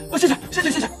医啊！谢谢。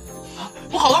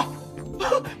我好了，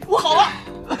我好了。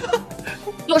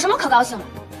有什么可高兴的？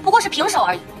不过是平手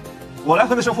而已。我来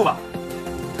分个胜负吧。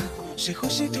谁呼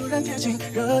吸突然贴近，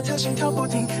热跳心跳不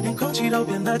停，连空气都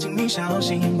变得精密小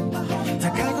心。在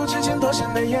开口之前多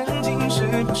闪的眼睛，是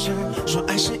不是说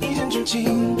爱是一见钟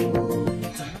情？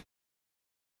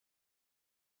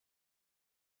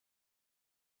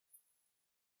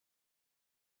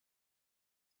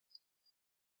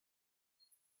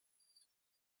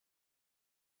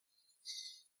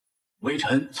微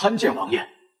臣参见王爷。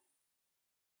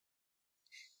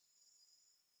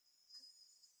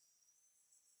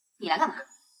你来干嘛？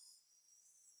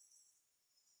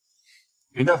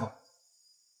云大夫，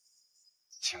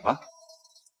请吧。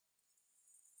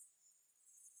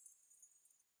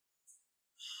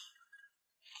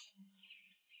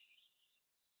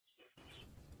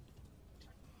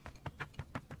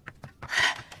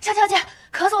小姐，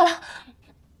渴死我了！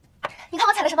你看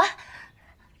我采了什么？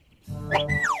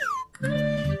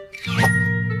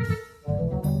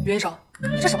袁医生，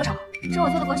这什么茶？这我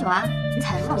做的果酒啊，你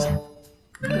采了弄一下。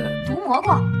毒蘑菇，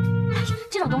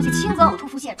这种东西轻则呕吐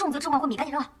腹泻，重则致幻昏迷，赶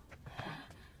紧扔了。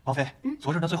王妃，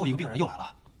昨日的最后一个病人又来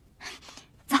了。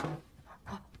走。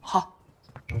好。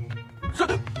是，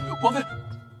王妃。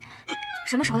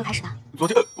什么时候又开始的？昨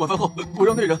天晚饭后，我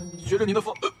让那人学着您的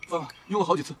方法用了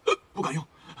好几次，不管用。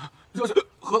热水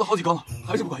喝了好几缸了，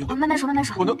还是不管用。慢慢说。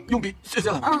我能用笔写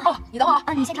下来。你等会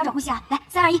儿。你先调整呼吸啊，来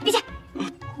，3、2、1，闭气。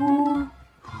呼。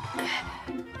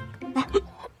来。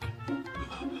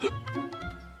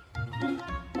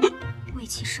胃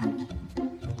气上逆，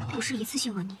不是一次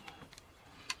性恶逆。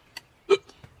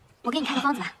我给你开个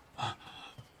方子吧。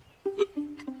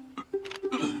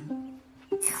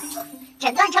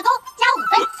诊断成功，加5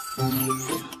分。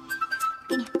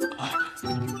给你。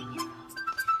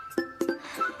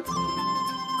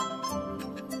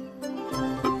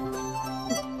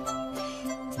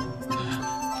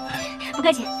不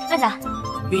客气，慢走。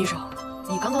袁医生，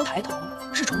你刚刚抬头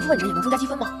是重复问诊也能增加积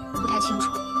分吗？不太清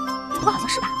楚，不过好像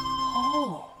是吧。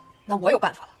哦，那我有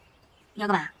办法了。你要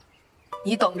干嘛？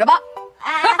你等着吧。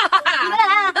你们来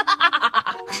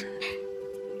啊！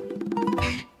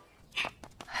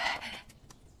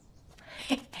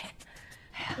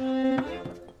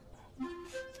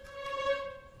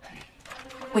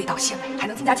味道鲜美，还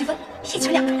能增加积分，一举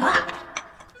2得啊！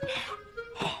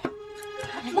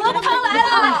蘑菇汤来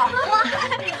了！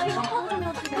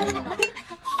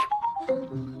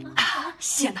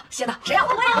鲜的，谁要？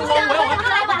我要！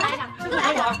来吧！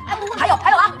还有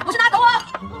啊！我去拿，等我。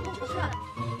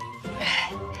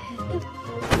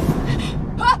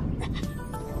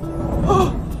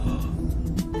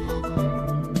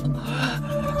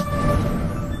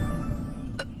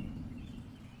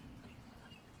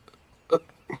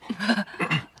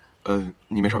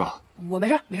你没事吧？我没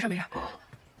事。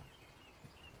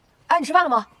哎，你吃饭了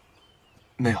吗？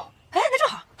没有。哎，那正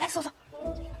好，来坐。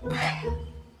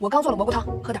我刚做了蘑菇汤，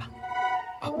喝点吧。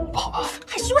不好吧？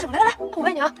害羞什么？来，我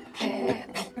喂你啊。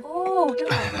哦，真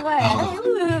好喝哎！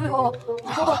呦，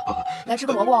喝，来吃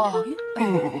个蘑菇啊！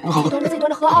好，端着自己端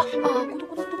着喝啊！咕嘟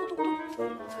咕嘟。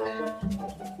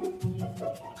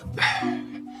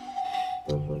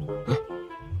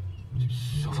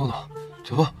小凤，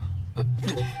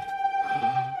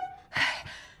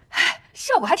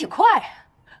效果还挺快。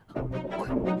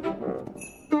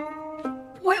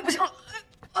我也不行了，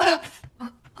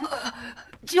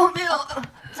救命！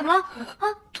怎么了？啊，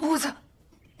兔子，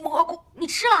蘑菇，你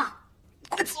吃了？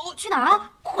快走！去哪儿啊？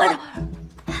快点！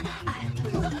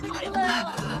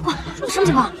哇，你什么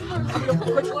情况？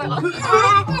快出来了！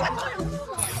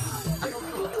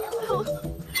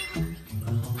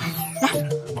来，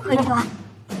喝一点酒啊！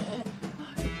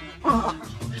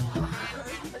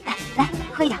来，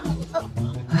喝一点。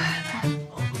来，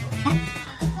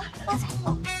张嘴。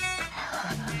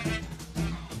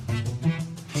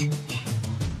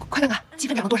快看看积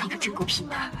分涨了多少？你可真够拼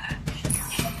的。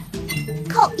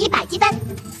扣100积分。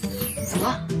怎么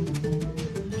了？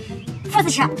父子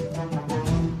吃。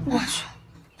我去，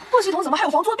破系统怎么还有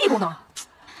防作弊功能？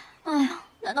哎呀，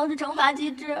难道是惩罚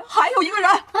机制？还有一个人，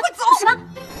快走！什么？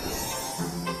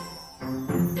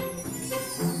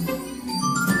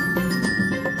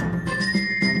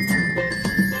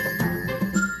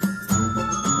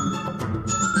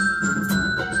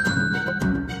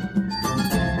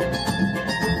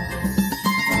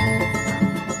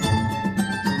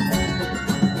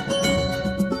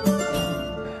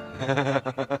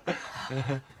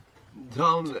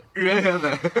人也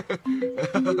美。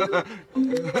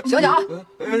醒醒！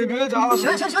你别讲！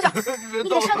醒！你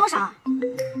给吃了多少？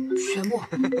全部。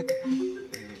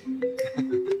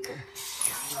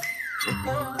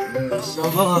小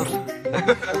凤，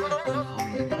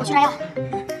我去拿药，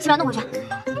先把它弄回去。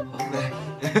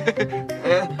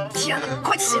天哪，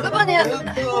快起来吧你！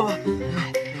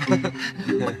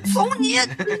我揍你！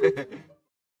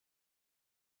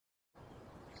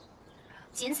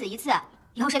仅此一次，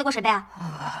以后谁都给我水杯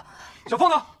啊！小凤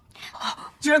呢？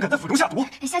竟然敢在府中下毒！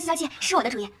消气，是我的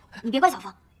主意，你别怪小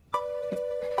凤。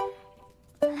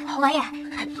王爷，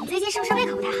你最近是不是胃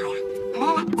口不太好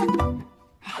呀？来，坐。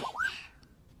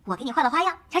我给你换了花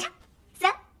样，尝尝。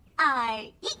3、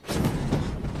2、1。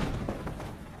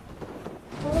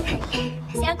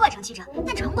虽然过程曲折，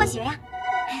但成果喜人呀。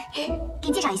给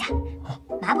你介绍一下，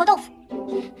麻婆豆腐、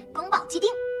宫保鸡丁、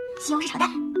西红柿炒蛋、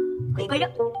回锅肉。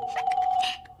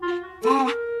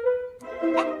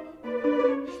来，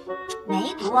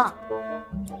没毒，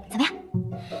怎么样？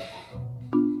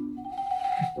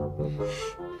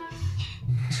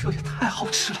这也太好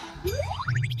吃了。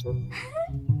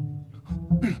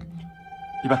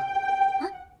一般。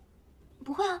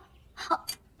不会啊。哦，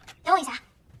等我一下。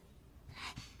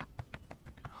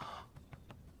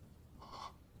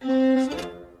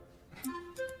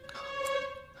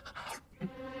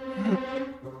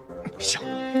香，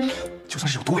就算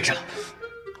是有毒为真了。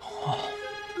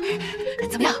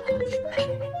怎么样？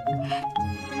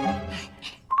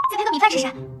再配个米饭试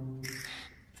试。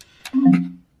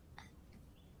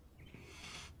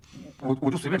我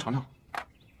就随便尝尝。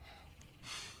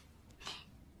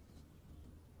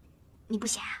你不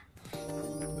咸啊？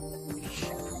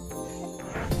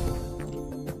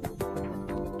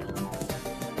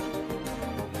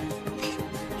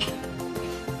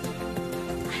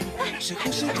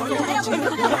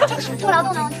多劳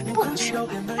动呢不如吃，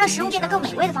让食物变得更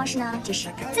美味的方式呢，就是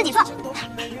自己做。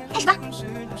开始吧。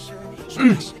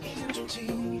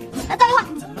等一会儿，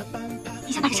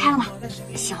你想把这拆了吗？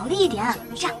小力一点，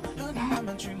这样。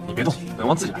你别动，本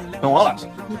王自己来。本王来。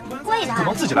你不会的，本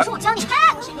王自己来。是我教你。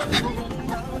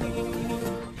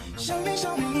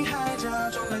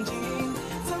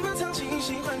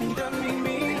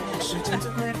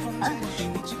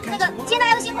那个，今天大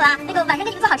家都辛苦了，那个晚上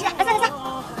给你们做好吃的，来菜。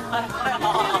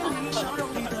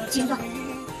继续做。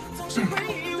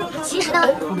其实呢，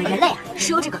我们人类啊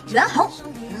是由这个猿猴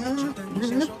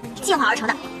进化而成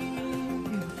的。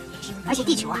而且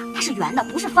地球啊，它是圆的，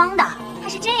不是方的，它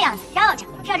是这样子绕着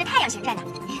太阳旋转的。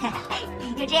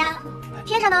就这样，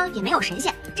天上呢也没有神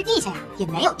仙，这地下呀也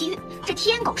没有地狱，这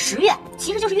天狗食月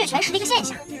其实就是月全食的一个现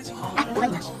象。哎，我问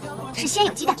你们，是先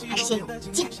有鸡蛋还是先有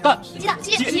鸡蛋？鸡蛋。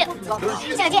先有鸡蛋。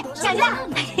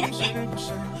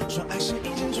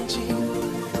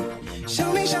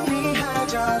想你还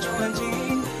假装安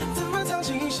静，怎么藏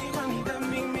起喜欢你的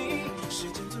秘密？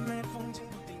世间最美的风景，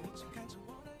你一直看着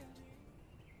我的眼睛。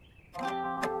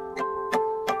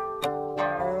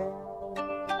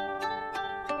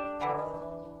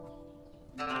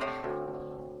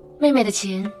妹妹的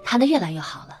琴弹得越来越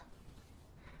好了，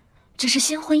只是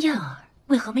新婚燕尔，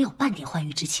为何没有半点欢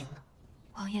愉之情呢？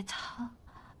王爷他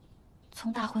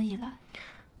从大婚以来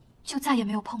就再也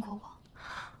没有碰过我。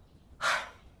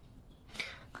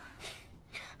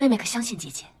妹妹可相信姐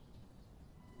姐？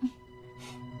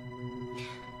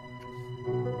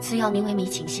此药名为迷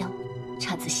情香，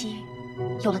产自西域，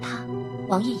有了它，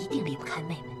王爷一定离不开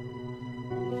妹妹。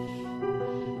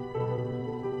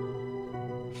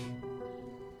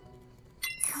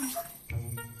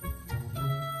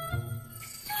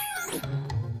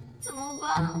怎么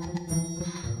办？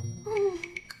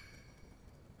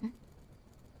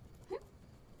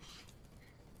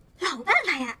老办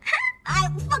法呀！哎，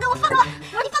放开我！我说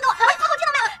你放开我！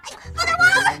听到没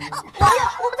有？哎，放开我！王爷，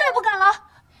我们再也不敢了。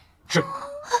是。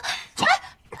走。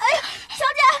哎呀，小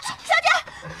姐！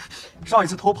上一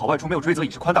次偷跑外出没有追责已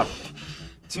是宽大了，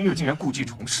今日竟然故技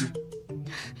重施。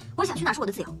我想去哪是我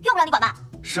的自由，用不着你管吧？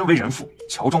身为人妇，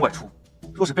乔装外出，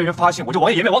若是被人发现，我这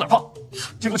王爷颜面往哪放？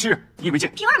禁足7日，一为戒。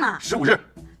平儿嘛15日。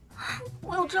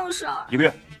我有正事儿。1个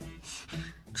月。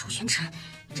楚玄尘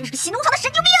真是个洗农场的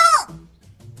神经病！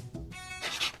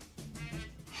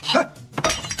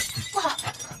不好！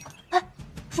哎，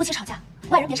夫妻吵架，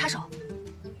外人别插手。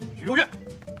许若月，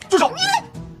住手！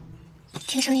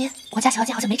听声音，我家小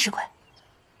姐好像没吃亏。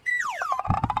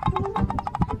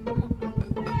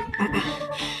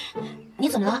你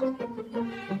怎么了？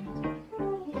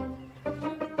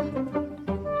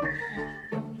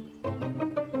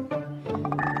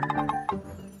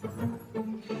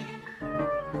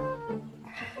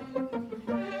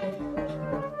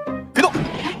别动！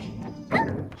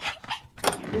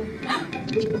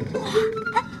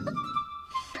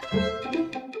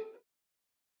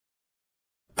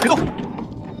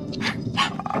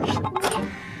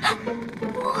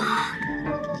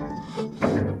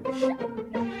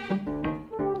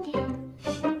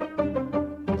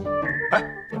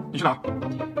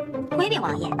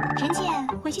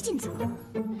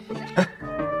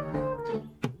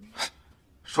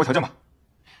说条件吧。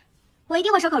我一定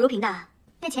会守口如瓶的，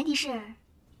但前提是，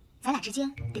咱俩之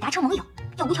间得达成盟友，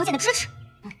要无条件的支持。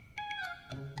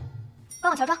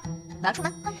帮我乔装，我要出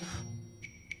门。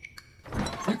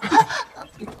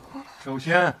首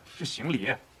先是行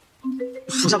礼，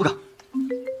属下不敢。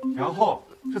然后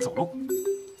是走路，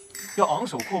要昂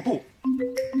首阔步。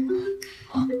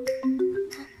啊！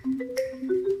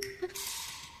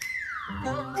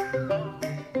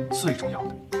最重要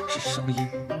的是声音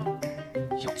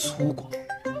要粗犷。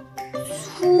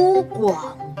粗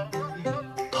犷。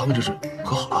他们这是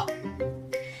和好了。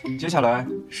接下来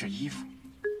是衣服。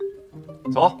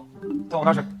走，到我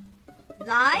那儿去。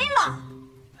来了，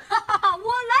哈哈，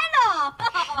我来了，哈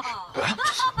哈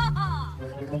哈哈。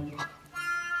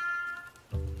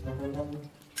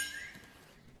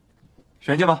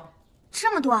选一件吧。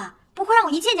这么多啊，不会让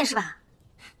我一件件是吧？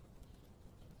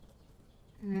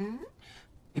嗯，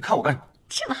你看我干什么？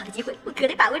这么好的机会，我可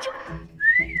得把握住。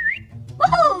哇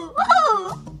吼哇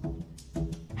吼！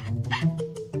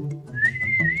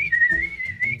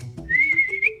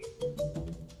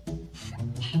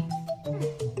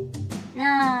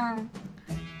那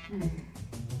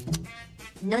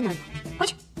，no， 回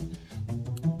去。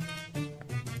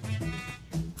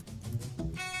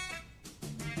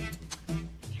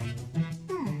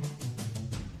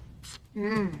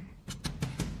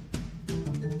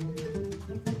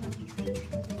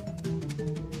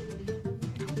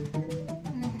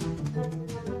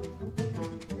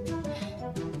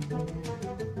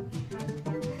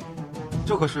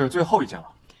这可是最后一件了。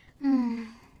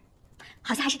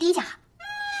好像还是第一件好。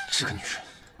这个女人，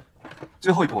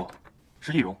最后一步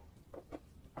是易容。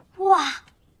哇！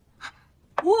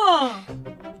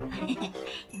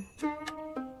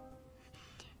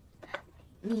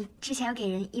你之前有给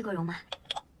人易过容吗？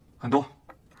很多。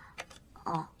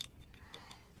哦。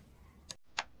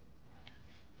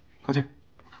靠近。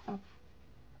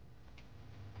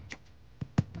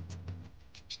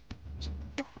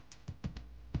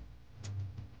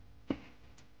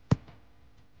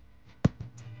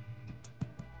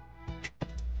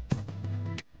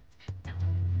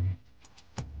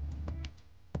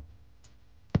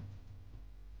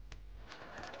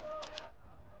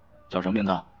叫什么名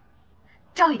字？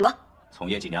赵雨夺。从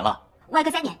业几年了？外科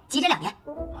3年，急诊2年。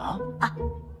啊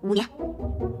，5年。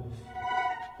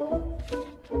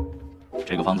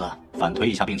这个方子反推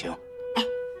一下病情。哎，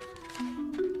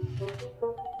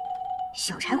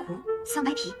小柴胡、桑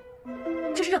白皮，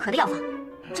这是热咳的药方。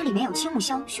这里面有青木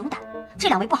香、熊胆，这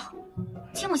2味不好。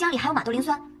青木香里还有马兜铃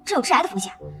酸，这有致癌的风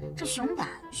险。这熊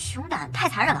胆太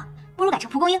残忍了，不如改成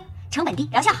蒲公英，成本低，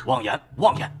疗效好。妄言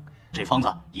妄言！这方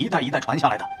子一代一代传下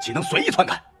来的，岂能随意篡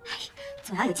改？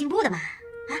总要有进步的嘛！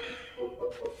啊！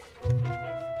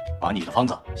把你的方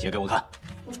子写给我看。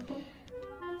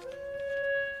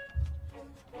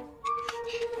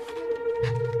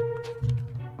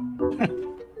哼，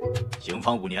行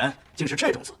方5年，竟是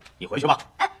这种字，你回去吧。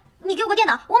哎，你给我个电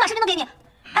脑，我马上就能给你。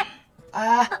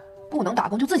哎，不能打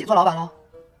工就自己做老板喽？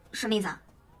什么意思啊？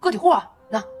个体户啊！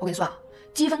那我给你算啊，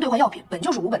积分兑换药品本就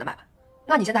是无本的买卖。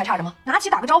那你现在还差什么？拿起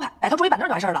打个招牌，摆套桌椅板凳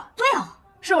就完事儿了。对哦，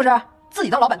是不是？自己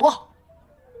当老板多好。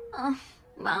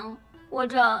完了，我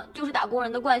这就是打工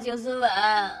人的惯性思维。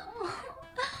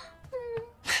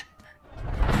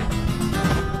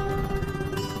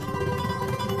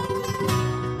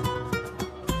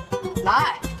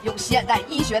来，用现代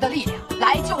医学的力量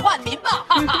来救万民吧！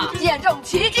哈哈，见证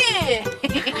奇迹！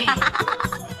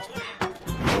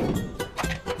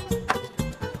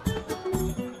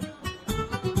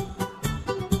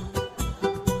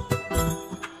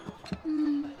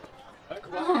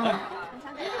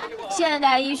现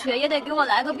代医学也得给我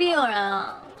来个病人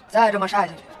啊！再这么晒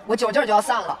下去，我酒劲儿就要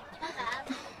散了。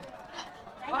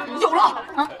有了！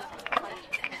啊！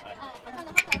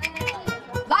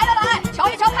来，瞧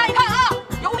一瞧，看一看啊！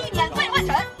有意免费问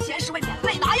诊，前10位免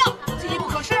费拿药，机不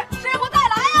可失，师傅再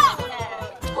来呀！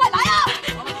快来呀！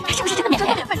是不是真的免费？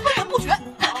免费，分文不取。快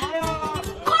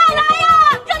来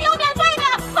呀！这里有免费的，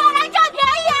快来占便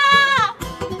宜啊！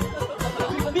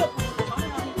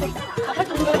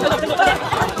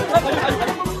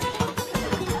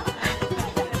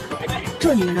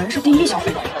这女人是第一消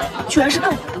费者，居然是亘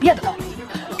古不变的道理。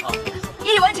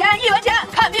1文钱，1文钱，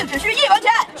看病只需1文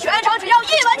钱，全场只要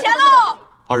1文钱喽！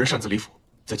二人擅自离府，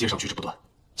在街上举止不端，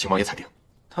请王爷裁定。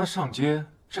他上街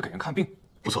是给人看病，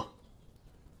不错，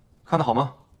看得好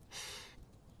吗？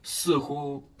似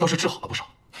乎倒是治好了不少。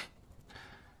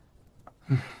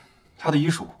他的医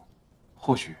术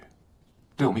或许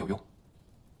对我们有用，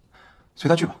随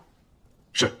他去吧。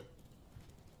是。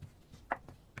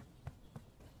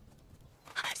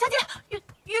小姐，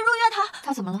云若月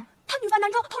她怎么了？她女把男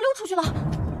装偷溜出去了。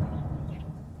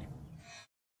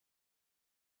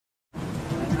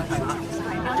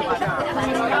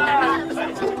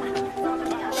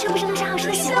是不是都是好吃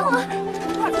的食物？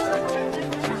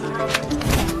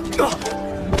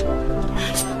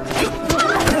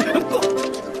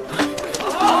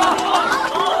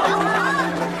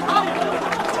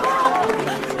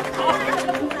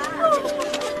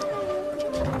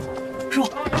师傅，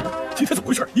今天怎么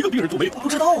回事？一个病人都没有。不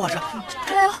知道啊，这。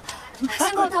哎呦，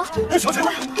心口疼。小姐，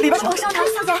里边有上堂。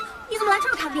小姐，你怎么来这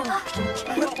儿看病啊？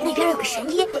那边有个神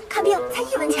医，看病才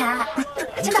1文钱。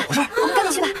真的？不是，我们赶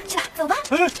紧去吧，去吧，走吧。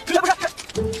哎，不是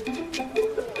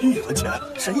1文钱，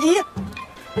神医。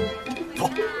走，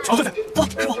小姐，走，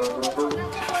师傅。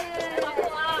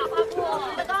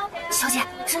小姐，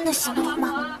真的行得通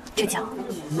吗？这叫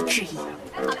以夷制夷。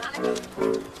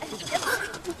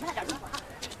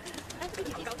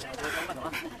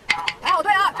排好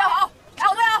队啊，站好，排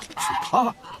好队啊！是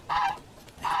他，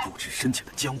那个不知深浅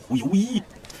的江湖游医。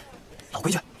老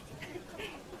规矩，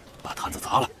把摊子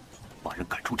砸了，把人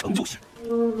赶出城就行。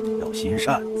要心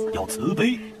善，要慈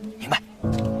悲，明白。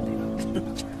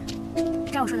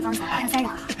照我说的方子，还有3人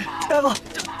啊。大夫，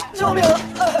救命！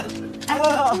哎，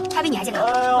他比你还健康。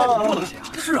不能写啊！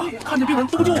是啊，看见病人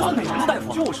都救啊！哪门大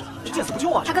夫？就是这见死不救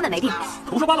啊！他根本没病。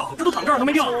胡说八道，这都躺这儿能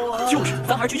没病？就是，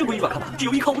咱还是去正规医院看吧。这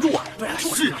游医靠不住啊！对啊，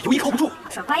是啊，游医靠不住。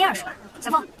耍花样是吧？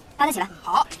小凤，把他起来。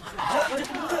好。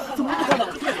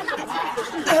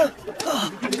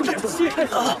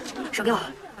手给我。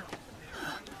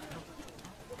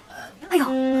哎呦，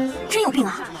真有病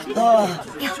啊！哎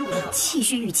呀，气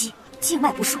血郁积，静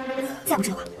脉不顺，再不治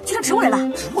的话，就成植物人了。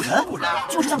植物人，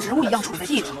就是像植物一样杵在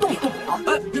地里，动也动不了。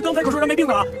哎，你刚才可说人没病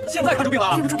呢，现在看出病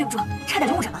了。对不住，对不住，差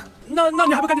点误诊了。那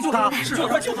你还不赶紧救他？是啊，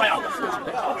快救他呀！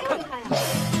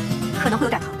可能会有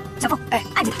点疼。小凤，哎，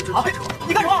按着他。好，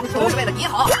你干什么？都是为了你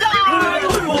好。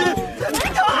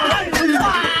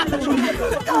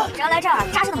只要来这儿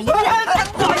扎上那么1个月。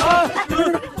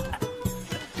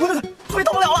我的腿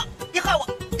动不了了，你害我！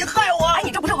哎，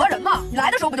你这不是讹人吗？你来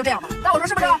的时候不就这样吗？那我说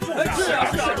是不是？是啊，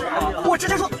我直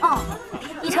接说。哦，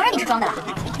你承认你是装的了？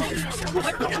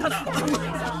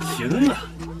行啊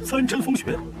，3针风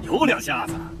穴有2下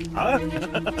子啊！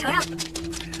承认。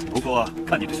不过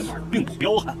看你这身板并不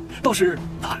彪悍，倒是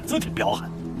胆子挺彪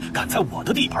悍，敢在我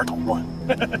的地盘捣乱。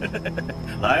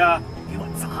来呀，给我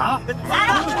砸！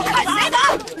看谁的！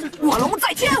我龙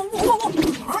在天，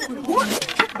我。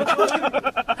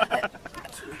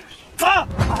砸！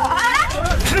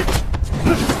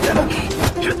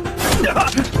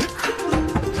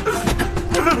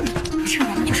这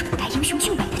难道就是古代英雄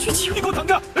救美的剧情？你给我等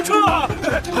着，撤！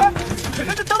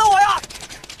等等我呀！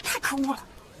太可恶了！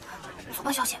走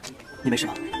吧，小姐。你没事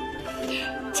吧？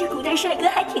这古代帅哥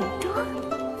还挺多。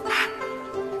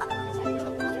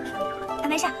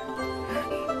没事。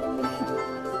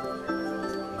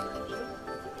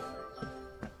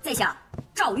在下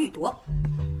赵玉铎。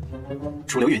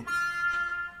楚流云。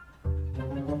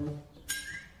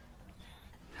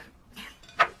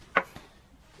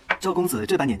赵公子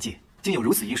这般年纪，竟有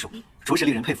如此医术，着实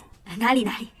令人佩服。哪里？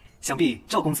想必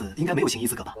赵公子应该没有行医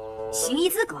资格吧？行医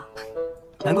资格？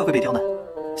难怪会被刁难。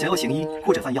想要行医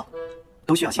或者贩药，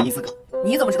都需要行医资格。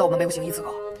你怎么知道我们没有行医资格？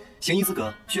行医资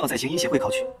格需要在行医协会考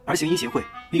取，而行医协会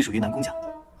隶属于南宫家。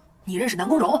你认识南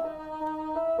宫荣？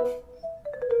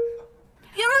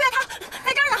云若月他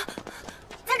在这儿呢，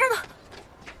在这儿呢。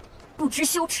不知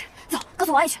羞耻，走，告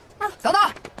诉王爷去。等等，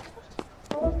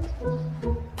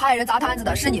派人砸摊子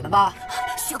的是你们吧？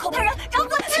血口喷人，张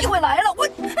哥，机会来了，我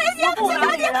不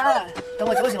能理人。等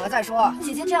我酒醒了再说。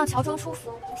姐姐这样乔装出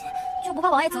府，就不怕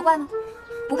王爷责怪吗？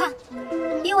不怕，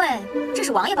因为这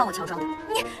是王爷帮我乔装的。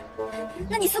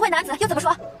那你私会男子又怎么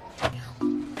说？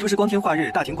若是光天化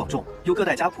日、大庭广众，又各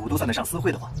带家仆都算得上私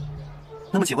会的话，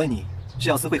那么请问你是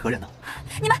要私会何人呢？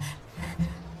你们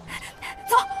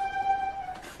走。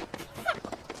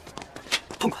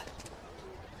痛快！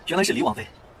原来是黎王妃，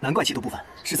难怪气度不凡，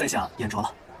是在下眼拙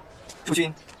了。诸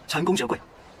君蟾宫折桂，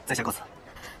在下告辞。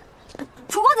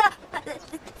楚公子，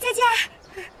再见。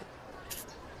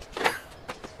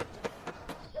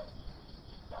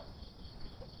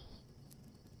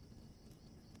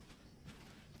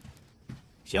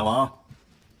贤王，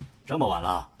这么晚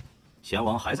了，贤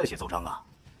王还在写奏章啊？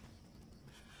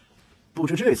不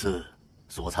知这次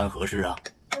所参何事啊？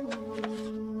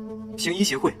行医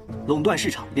协会垄断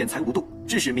市场，敛财无度，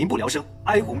致使民不聊生，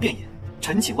哀鸿遍野。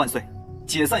臣请万岁，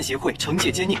解散协会，惩戒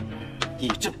奸佞，以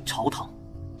正朝堂。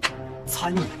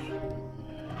参议。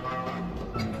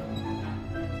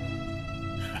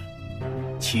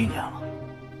7年了，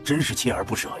真是锲而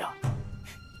不舍呀。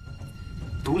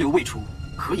毒瘤未除，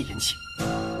何以言起？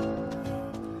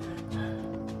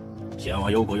贤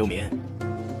王忧国忧民，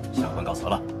下官告辞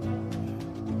了。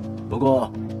不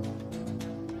过，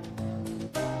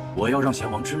我要让贤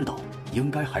王知道，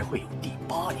应该还会有第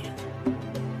8年。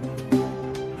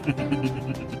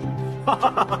哈哈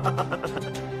哈哈哈！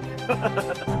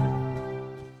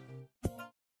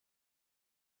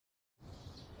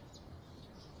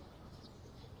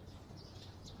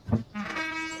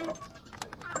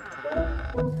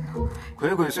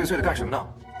鬼鬼祟祟的干什么呢？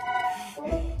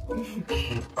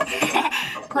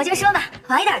我就说嘛，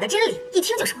王爷的耳朵真灵，一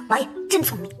听就说王爷真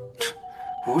聪明。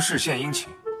不是献殷勤，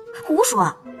胡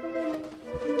说！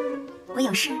我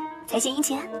有事才献殷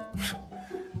勤。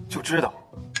就知道。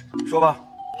说吧。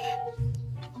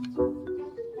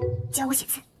教我写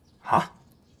字。啊？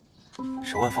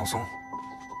手腕放松，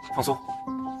放松。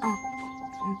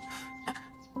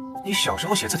你小时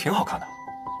候写字挺好看的。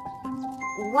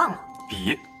我忘了。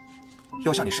笔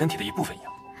要像你身体的一部分一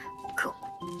样。可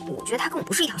我觉得它跟我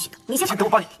不是一条心的。你先放，等我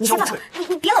把你先放手，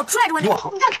你别老拽着我。你往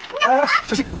后。哎，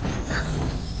小心！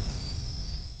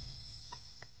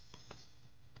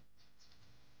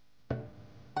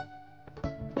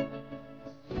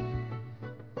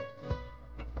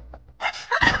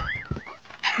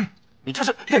你这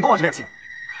是练功还是练字？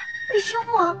你凶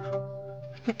我！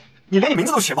你连你名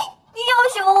字都写不好。你又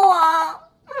凶我！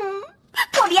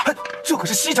破笔，这可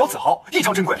是西角子豪，异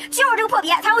常珍贵。就是这个破笔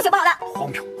才让我写不好的。荒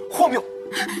谬，荒谬！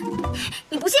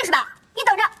你不信是吧？你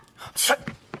等着。许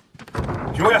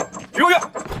若月，许若月，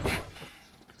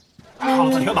耗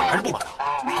子你们满还是不满啊？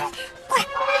过来。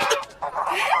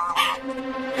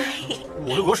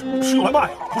我的鹅是用来卖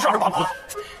的，不是让人拔毛的。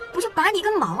不就拔你一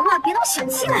根毛吗？别那么小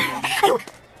气了。哎呦，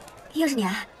又是你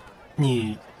啊！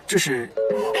你这是？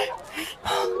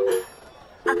啊，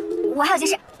我还有件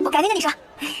事，我改天跟你说。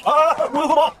我的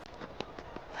活宝。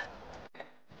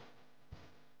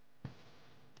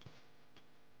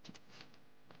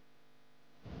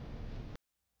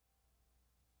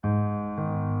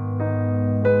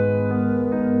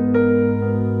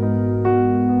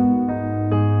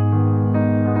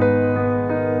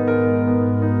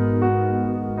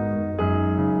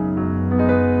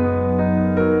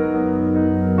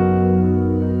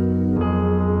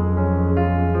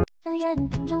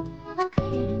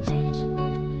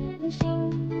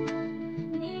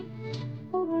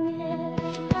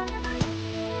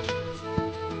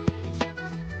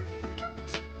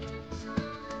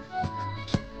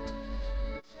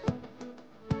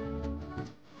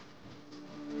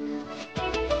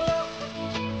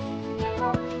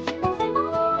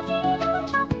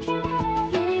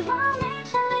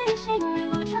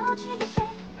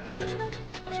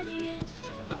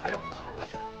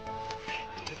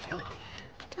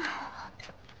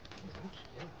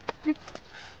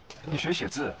你学写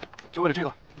字就为了这个？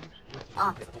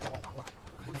啊！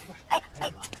哎，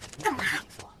干嘛？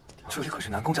这里可是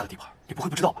南宫家的地盘，你不会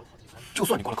不知道吧？就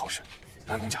算你过了考试，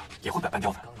南宫家也会百般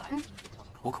刁难。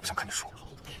我可不想看你输。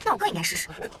那我更应该试试。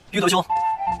玉德兄，楚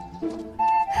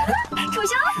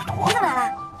兄，你怎么来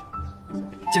了？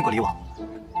见过李王。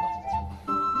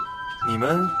你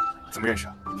们怎么认识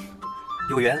啊？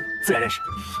有缘自然认识。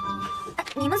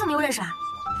你们怎么又认识啊？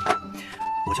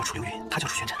我叫楚留云，他叫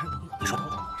楚玄尘，你说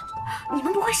呢？你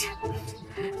们不会是？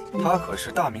他可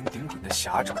是大名鼎鼎的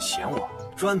侠者贤王，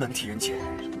专门替人解围。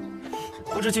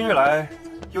不知今日来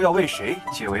又要为谁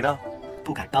解围呢？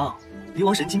不敢当，离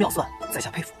王神机妙算，在下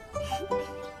佩服。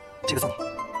这个送你。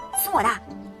送我的？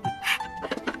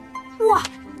哇，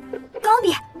钢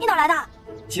笔，你哪来的？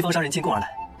西方商人进贡而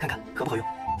来，看看合不合用。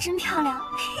真漂亮，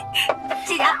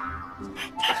谢谢啊。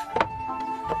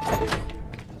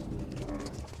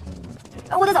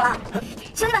我得走了，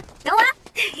兄弟们等我啊！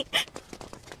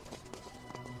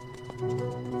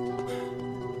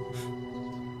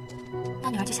那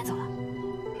女儿就先走了。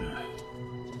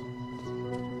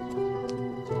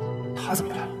他怎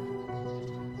么来了？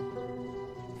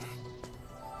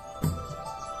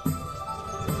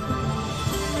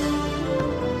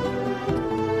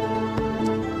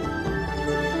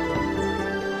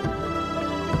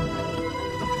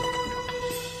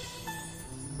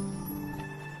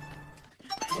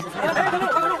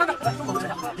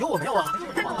有我没有啊？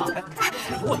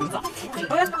有我名字啊？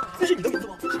哎，这是你的名字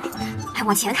吗？哎，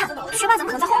往前看，学霸怎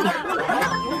么可能在后面？啊！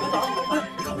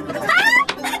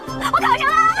我考上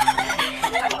了！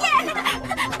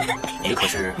你可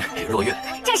是林若月？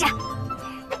正是。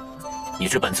你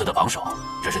是本次的榜首，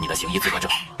这是你的行医资格证。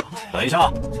等一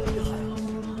下，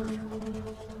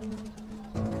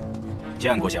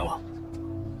见过贤王。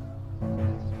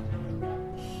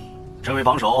这位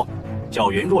榜首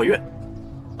叫云若月，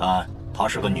但她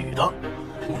是个女的。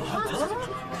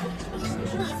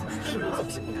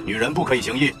女人不可以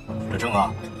行医，这证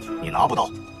啊，你拿不到。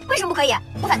为什么不可以？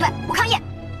我反对，我抗议。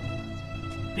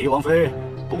黎王妃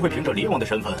不会凭着黎王的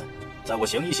身份，在我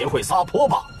行医协会撒泼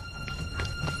吧？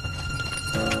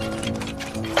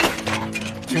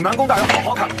请南宫大人好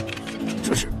好看。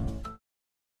这是。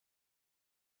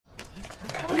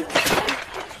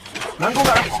南宫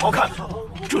大人好好看。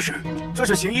这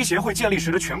是行医协会建立时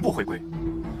的全部会规，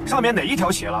上面哪一条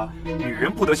写了女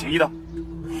人不得行医的？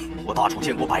我大楚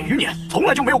建国100余年，从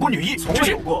来就没有过女医，从未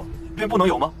有过，便不能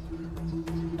有吗？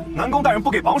南宫大人不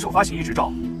给榜首发行医执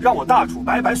照，让我大楚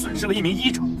白白损失了一名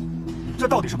医者，这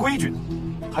到底是规矩呢，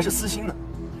还是私心呢？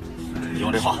你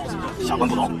用这话，下官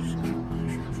不懂。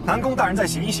南宫大人在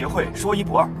行医协会说一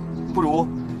不二，不如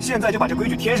现在就把这规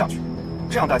矩贴上去，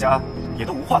这样大家也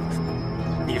都无话可说。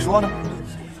你说呢？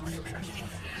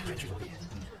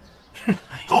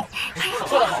走。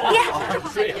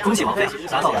恭喜王妃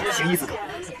拿到了行医资格。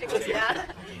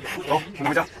走，我们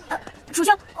回家。楚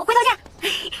兄，回头见。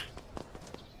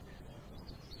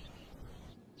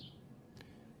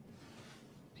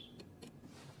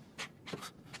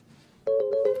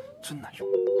真难用。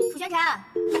楚玄尘，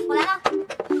我来了。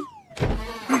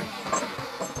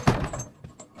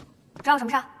找我什么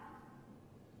事儿？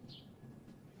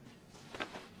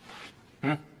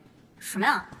什么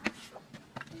呀？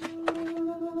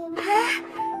哎，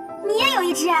你也有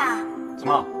一只啊？怎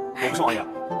么，我不是王爷？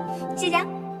谢谢。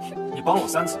你帮了我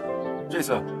3次，这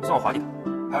次算我还你的，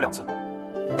还有2次。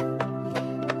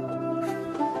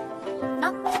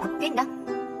啊，给你的。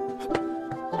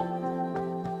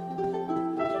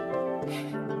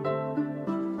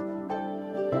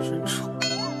真丑。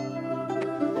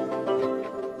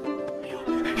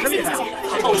谢谢。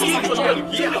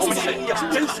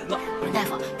真神啊！袁大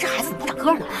夫，这孩子怎么不长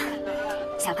个呢？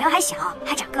小朋友还小，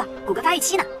还长个，骨骼发育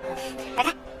期呢。打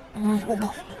开。我不。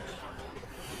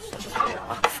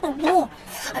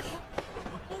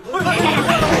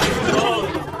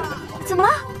怎么了？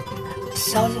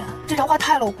小姐，这张画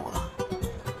太露骨了。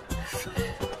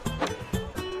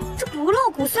这不露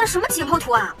骨算什么解剖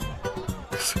图啊？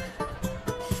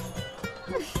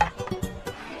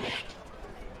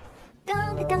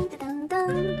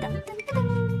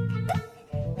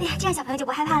哎呀，这样小朋友就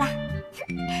不害怕了。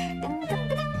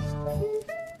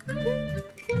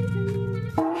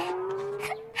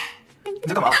你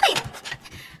在干嘛？哎呀，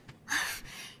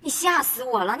你吓死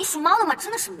我了！你属猫的吗？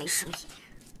真的是没生意。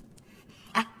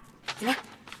哎，怎么样？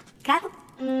可爱不？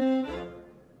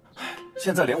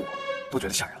现在连我都觉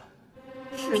得吓人了。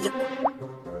没有。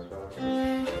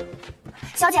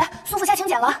小姐，苏府下请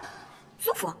柬了。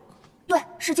苏府？对，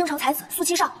是京城才子苏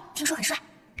七少，听说很帅。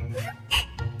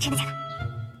真的假的？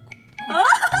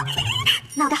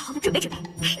那我带好的准备准备。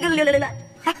来，来，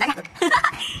拿着。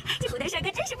这古代帅哥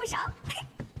真是不少。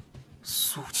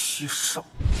苏七少，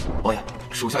王爷，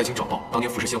属下已经找到当年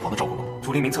服侍先皇的赵公公，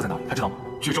竹林名册在哪里？他知道吗？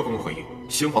据赵公公回忆，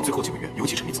先皇最后几个月尤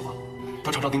其沉迷字画，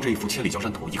他常常盯着一幅千里江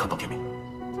山图，一看到天明。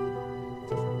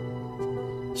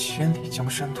千里江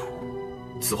山图，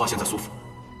此画现在苏府。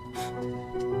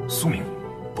苏明？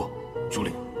不，竹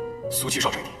林，苏七少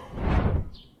这地。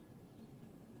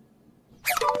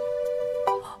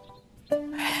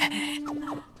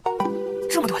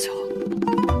这么多酒，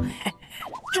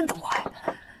真懂我呀！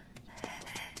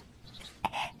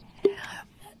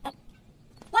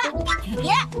喂，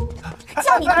你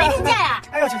叫你都没听见呀？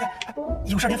哎呀，姐姐，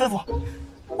有事您吩咐。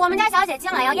我们家小姐今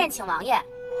晚要宴请王爷，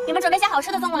你们准备些好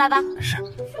吃的送过来吧。是。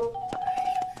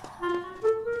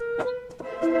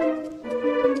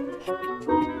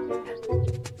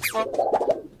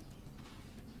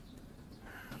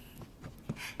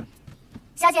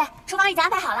小姐，厨房已经安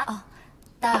排好了。哦，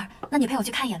丹儿，那你陪我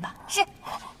去看一眼吧。是。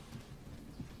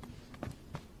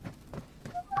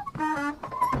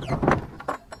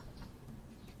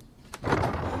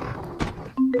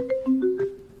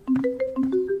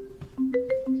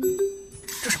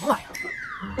这什么玩意儿？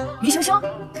于星星？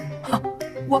哼，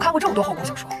我看过这么多后宫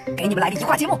小说，给你们来个移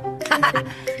花接木。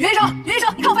袁医生，袁医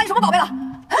生，你看我发现什么宝贝了？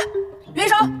啊，袁医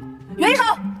生，袁医生，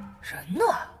人呢？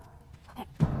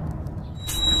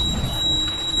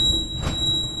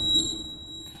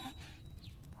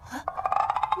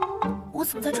我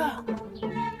怎么在这儿啊？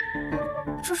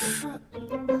这是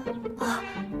啊，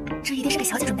这一定是给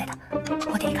小姐准备的。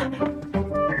我点一个。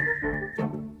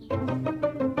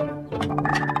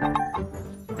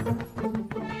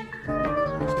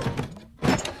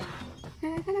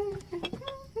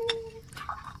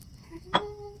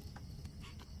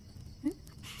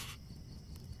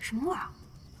什么味儿？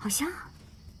好香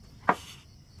啊！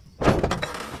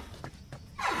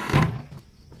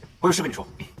我有事跟你说。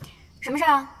什么事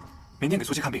啊？明天给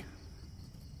苏七看病。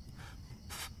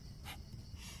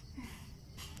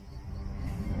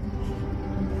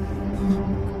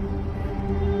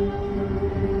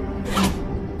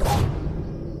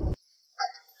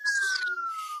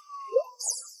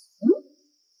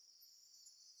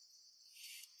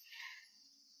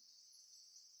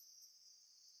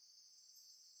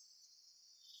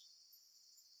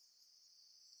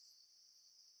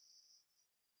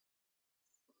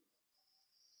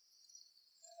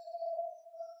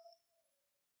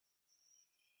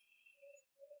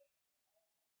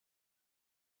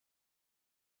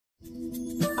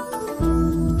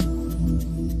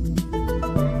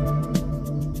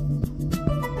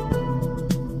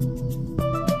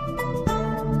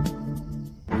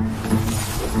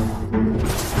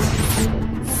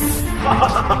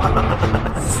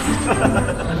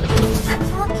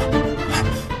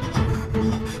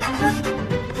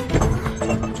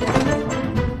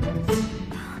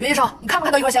袁医生，你看不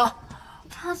看到一块香？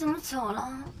他怎么走了？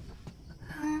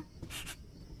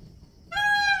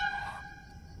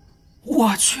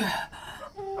我去！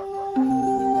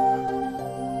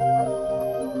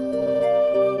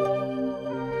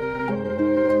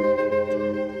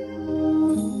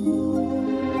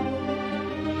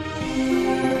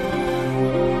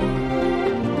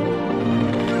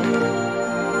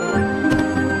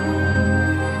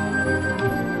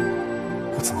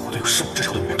我怎么会对有弑母之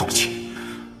仇的女人动情？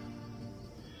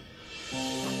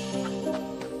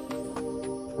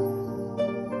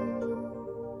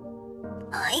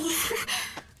哎呀，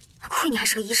亏你还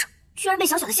是个医生，居然被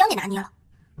小小的香给拿捏了。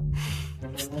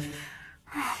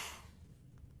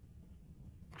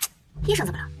医生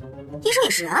怎么了？医生也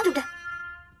是人啊，对不对？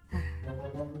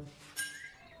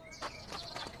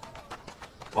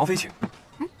王妃请。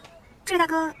这位大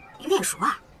哥有点熟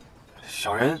啊。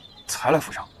小人才来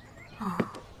府上。哦，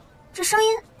这声音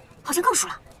好像更熟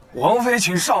了。王妃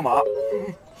请上马。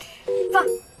凤儿，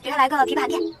给他来个琵琶含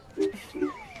片。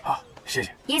好，谢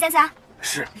谢。一日3次啊。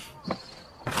是。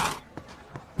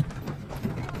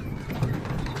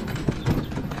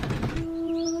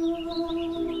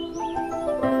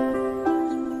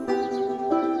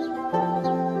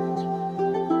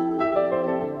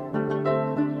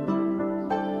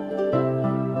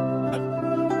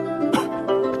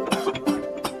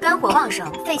肝火旺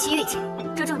盛，肺气郁结，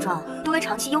这症状多为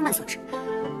长期忧闷所致。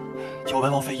久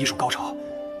闻王妃医术高超，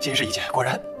今日一见，果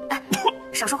然。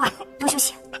少说话，多休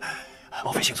息。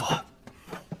王妃请坐。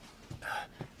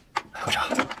喝茶。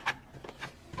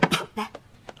来。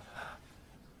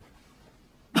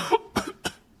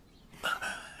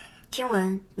听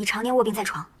闻你常年卧病在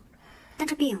床，但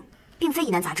这病并非疑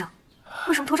难杂症，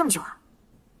为什么拖这么久啊？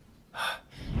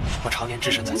我常年置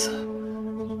身在此。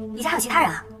你家还有其他人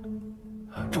啊？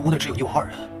这屋内只有你我二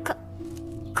人。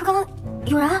可刚刚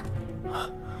有人啊！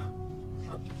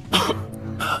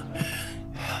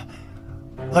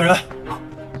来人！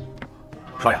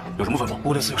少爷，有什么吩咐？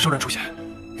屋内似有生人出现，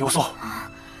给我搜。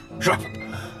是。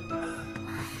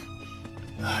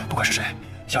不管是谁，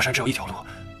下山只有一条路，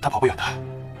他跑不远的。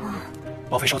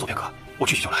王妃稍坐片刻，我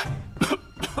去就来。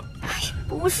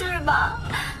不是吧？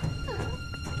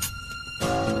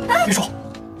别说，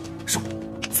是我。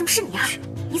怎么是你啊？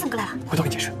你怎么过来了？回头给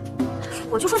你解释。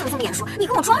我就说怎么这么眼熟，你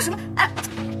跟我装什么？哎，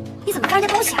你怎么抓人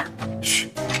家东西啊？嘘，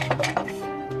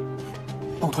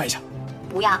帮我推一下。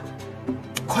不要。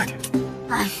快点。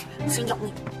哎，真有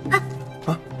你！啊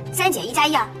！3减1加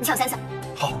1啊，你抢3次。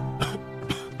好。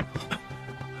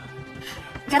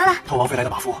找到了。偷王妃来的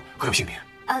马夫可有姓名？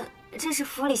这是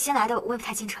府里新来的，我也不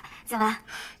太清楚。怎么了？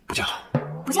不见了。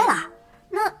不见了？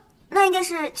那应该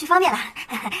是去方便了。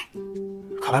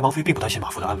看来王妃并不担心马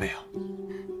夫的安危啊。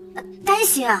担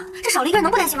心啊？这少了一个人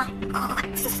能不担心吗？快，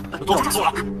坐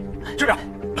了，这边。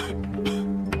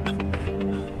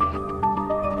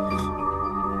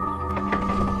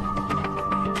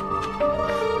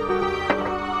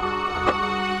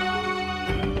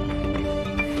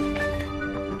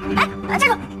哎，站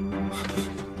住！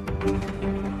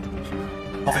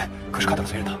王妃，可是看到了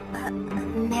贼人呢？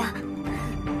没有。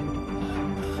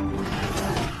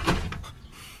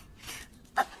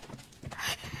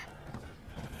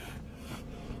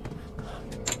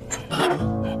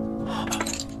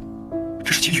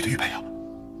这是监狱的玉佩啊！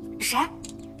谁？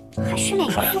还训练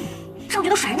有素，上去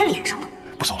都甩人家脸上了。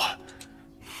不走了，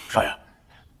少爷，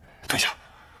退下。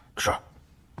是。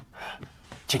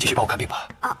请继续帮我看病吧。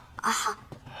好。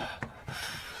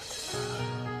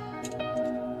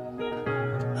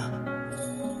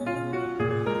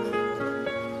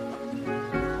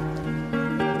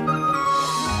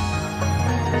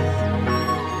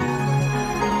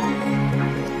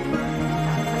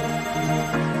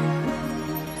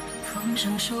风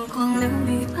声曙光流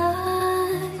离白，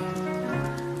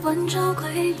万朝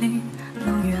归零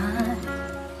楼宇爱。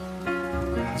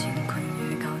乾坤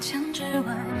于高墙之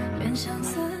外，愿相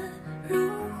思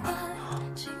入怀。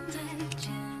情被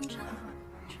见长。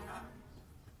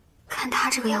看他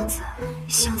这个样子，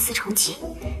相思成疾，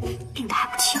病得还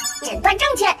不轻。诊断正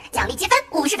确，奖励积分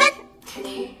50分。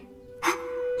哎，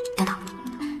等等，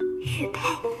玉佩，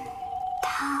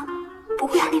他不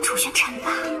会暗恋楚玄尘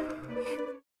吧？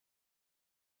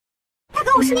大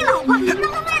哥，我是你老婆，能不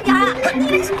能慢点啊？你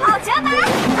以为是跑车吗？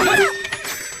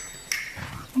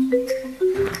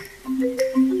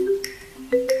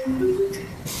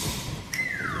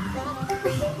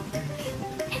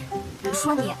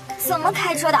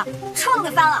开车的，车都给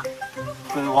翻了。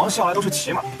本王向来都是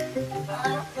骑马。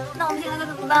哎呀，那我们现在该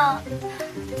怎么办啊？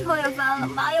车也翻了，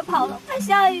马也跑了，还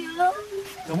下雨了。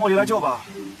等茉莉来救吧。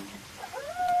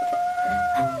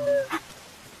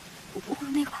不会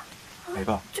那个吧？哪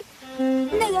个？就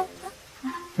那个。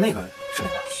那个是哪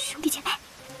个？兄弟姐妹。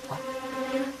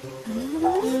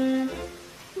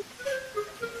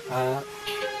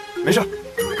没事，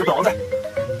跟本王在，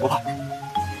不怕。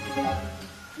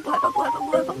不害怕，不害怕，不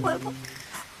害怕，不害怕。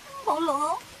好冷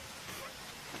哦。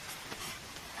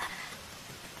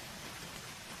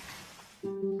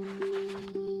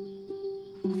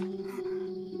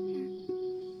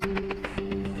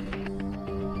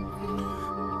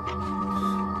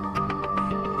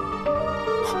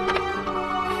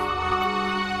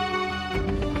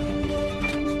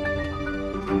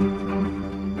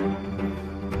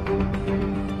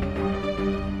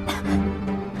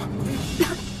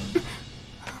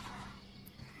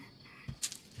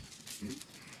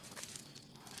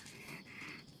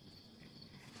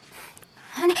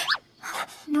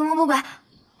你流氓不轨！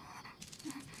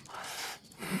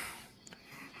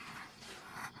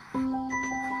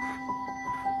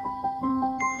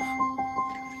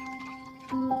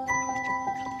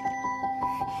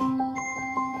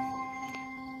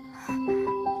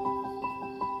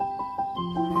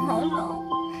好冷。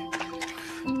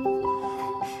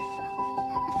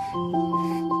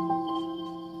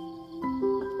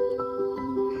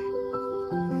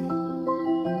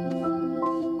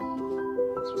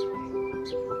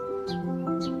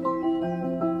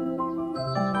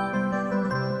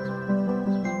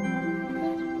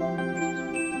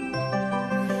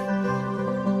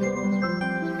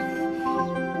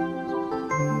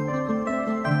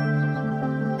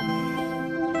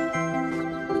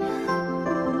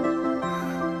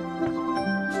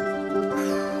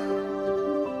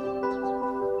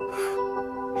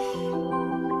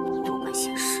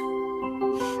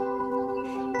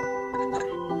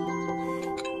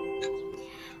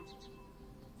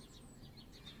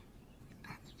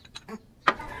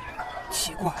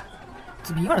奇怪，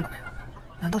怎么一个人都没有？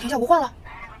难道天下无患了？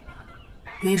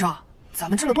袁医生，咱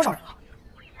们治了多少人了？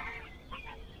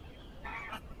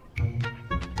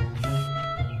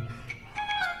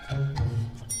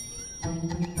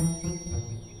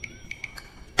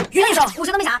袁医生，我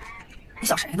觉得没啥。你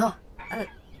想谁呢？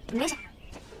没啥，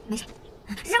没啥。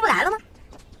这不来了吗？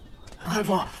大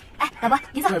夫，哎，老伯，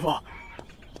你走。大夫，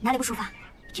哪里不舒服啊？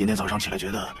今天早上起来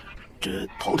觉得这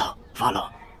头疼、发冷，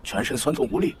全身酸痛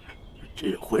无力，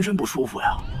这浑身不舒服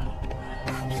呀。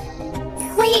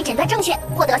瘟疫诊断正确，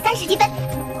获得30积分。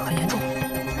很严重。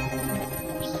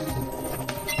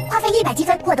花费100积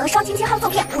分，获得双氢信号坐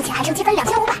片，目前还剩积分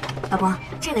2500。老伯，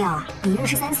这个药啊，你一日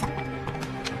吃3次。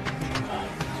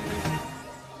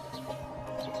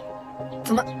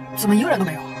怎么一个人都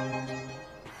没有？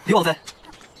李王妃，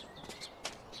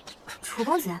楚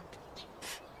公子，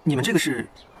你们这个是？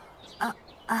啊！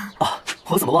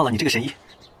我怎么忘了你这个神医？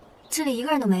这里一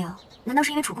个人都没有，难道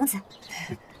是因为楚公子？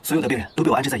所有的病人都被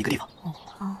我安置在一个地方。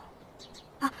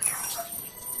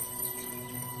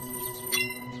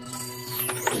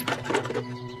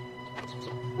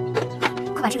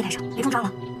快把这个带上，别中招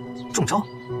了。中招？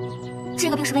这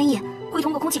个病是瘟疫，会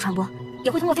通过空气传播，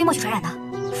也会通过飞沫去传染的。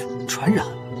传染？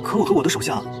可我和我的手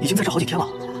下已经在这好几天了。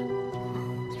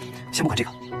先不管这个，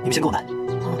你们先跟我来。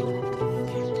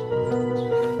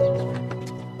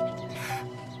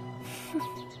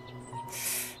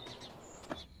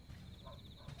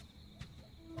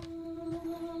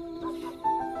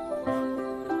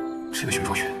这个云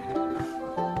若月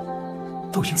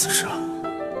都已经自尸了，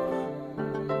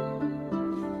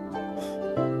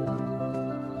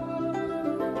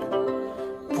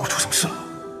不会出什么事了。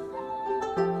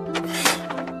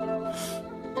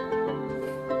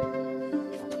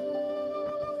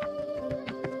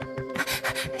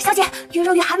小姐，云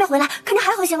若月还没回来，看着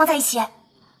还和贤王在一起。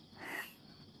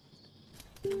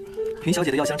云小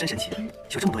姐的药箱真神奇，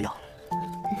有这么多药。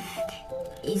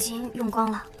已经用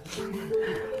光了。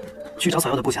去找草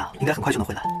药的部下应该很快就能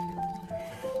回来。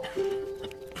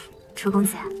楚公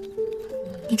子，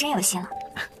你真有心了。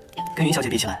跟云小姐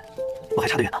比起来，我还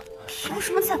差得远呢。凭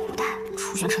什么在古代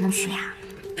出现成能去呀？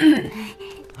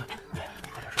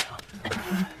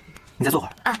你再坐会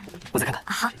儿啊，我再看看。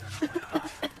好。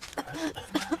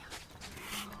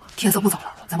天色不早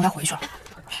了，咱们该回去了。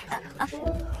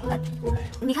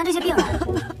你看这些病人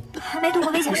还没度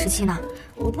过危险时期呢，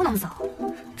我不能走。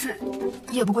这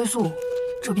夜不归宿，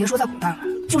这别说在古代了，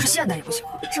就是现代也不行。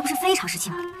这不是非常时期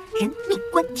吗？人命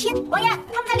关天。王爷，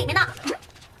他们在里面呢。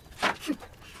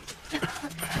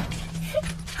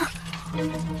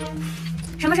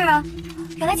什么事啊？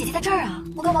原来姐姐在这儿啊！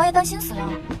我跟王爷担心死了。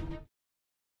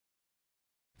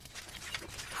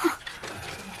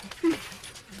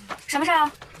什么事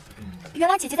啊？原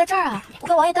来姐姐在这儿啊！我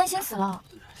跟王爷担心死了。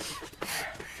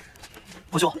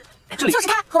王兄，这里就是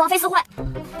他和王妃私会。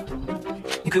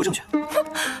你可有证据？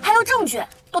还有证据，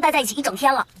都待在一起1整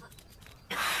天了。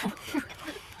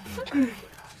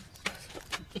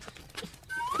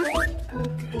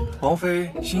王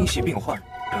妃心系病患，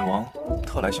本王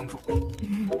特来相助。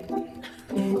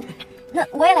那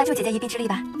我也来助姐姐一臂之力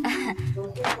吧。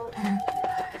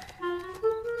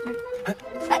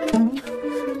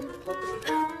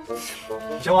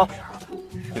贤王，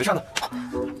你的扇子。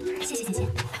谢谢姐姐。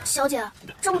小姐，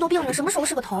这么多病人，什么时候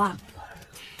是个头啊？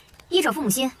医者父母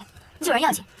心，救人要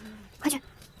紧，快去。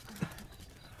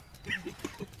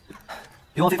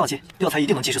刘王妃放心，药材一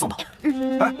定能及时送到。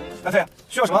哎，爱妃，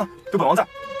需要什么？有本王在。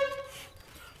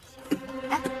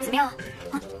哎，怎么样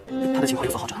啊？他的情况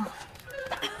有所好转。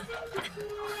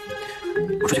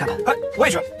我出去看看。哎，我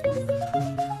也去。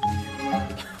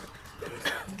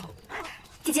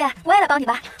姐姐，我也来帮你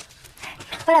吧。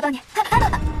我来帮你。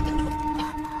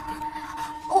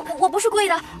我不是故意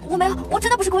的，我没有，我真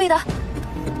的不是故意的。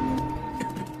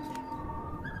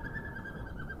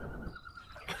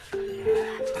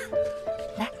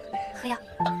来，喝药，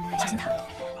小心疼。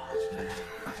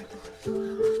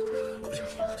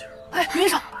哎，云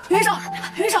少，云少，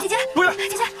云少，姐姐，不是，姐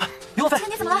姐，刘王妃，姐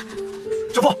姐你怎么了？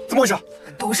小凤，怎么回事？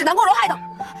都是南宫柔害的。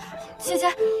姐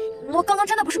姐，我刚刚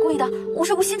真的不是故意的，我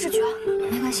是无心之举啊。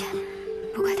没关系，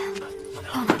不怪他。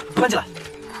药呢？搬进来。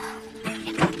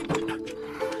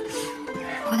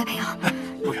我来陪药。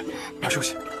不远，要休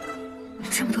息。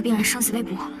这么多病人生死未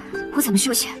卜，我怎么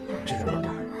休息？这个有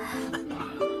点。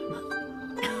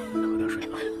喝点水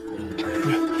吧。不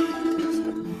远。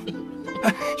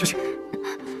哎，休息。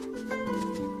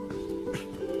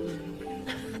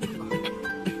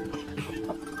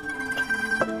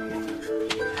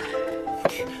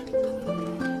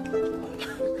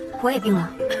我也病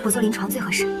了，我做临床最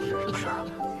合适。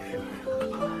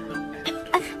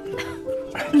哎，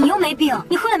你又没病，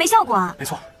你喝了没效果啊？没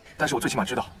错，但是我最起码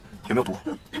知道有没有毒。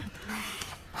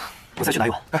我再去拿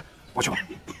一碗。哎，我去吧。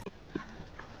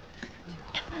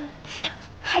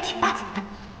还挺大气。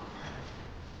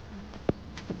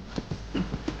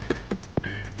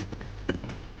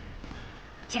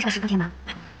先上10多天吧。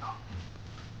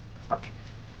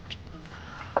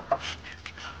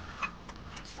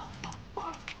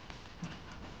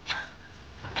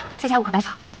再加5颗白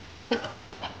草。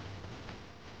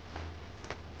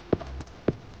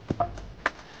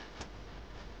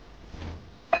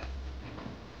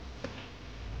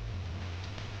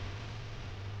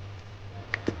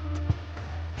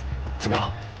怎么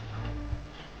样？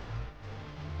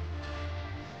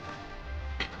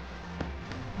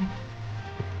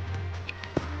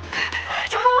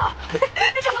小凤，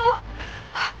小凤，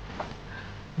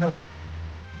那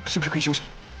是不是可以休息？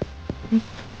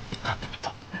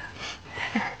走。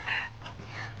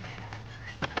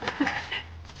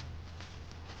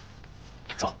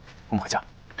走，我们回家。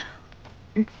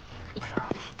快点啊！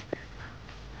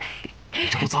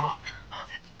这都脏了。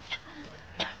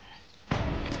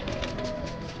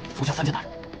福家3间哪儿？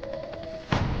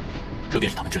这便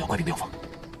是他们治疗怪病的药方。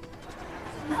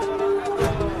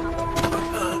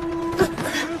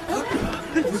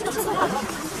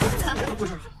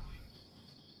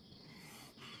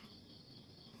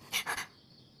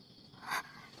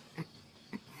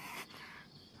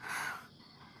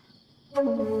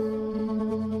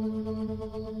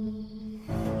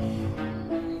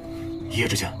一夜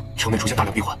之间，城内出现大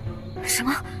量病患。什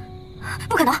么？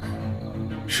不可能！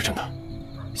是真的。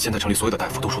现在城里所有的大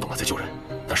夫都出动了在救人，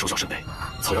但收效甚微，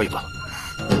草药也断了。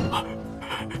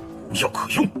药可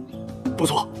用，不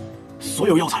错，所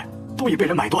有药材都已被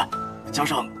人买断，加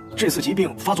上这次疾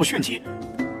病发作迅疾，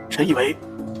臣以为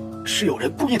是有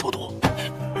人故意投毒。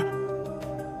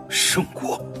圣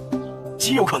国，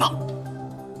极有可能。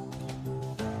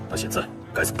那现在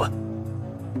该怎么办？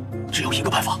只有一个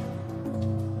办法。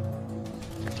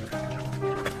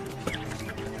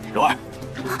柔儿，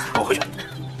跟我回去。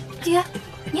爹，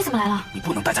你怎么来了？你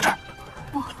不能待在这儿。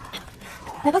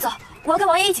我不走，我要跟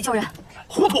王爷一起救人。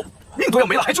糊涂，命都要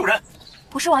没了还救人？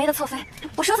我是王爷的侧妃，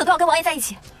我生死都要跟王爷在一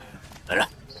起。来人，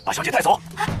把小姐带走。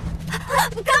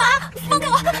干嘛？放开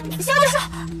我！小姐手。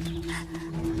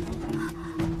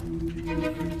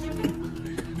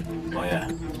王爷，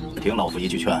听老夫一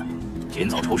句劝，尽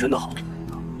早抽身的好。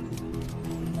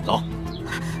走。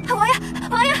王爷，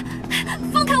王爷，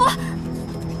放开我！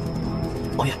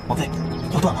王爷，王妃，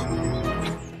药断了。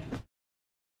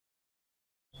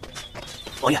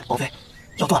王爷，王妃，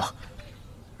药断了。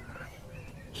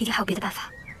一定还有别的办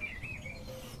法。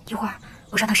一会儿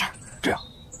我上趟山。这样，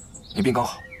你病刚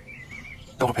好，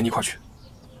等会儿陪你一块儿去。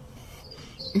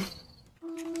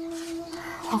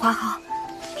黄花号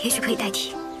也许可以代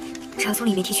替，只要从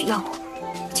里面提取药物，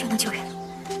就能救人。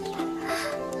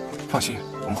放心，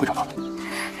我们会找到的。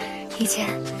以前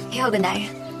也有个男人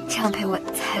这样陪我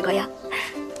采过药，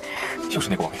就是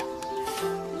那个王爷，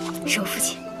是我父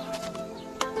亲。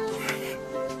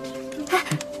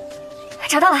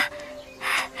找到了。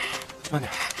慢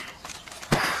点。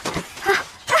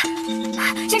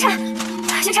宣传，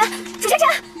宣传，主宣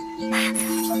传。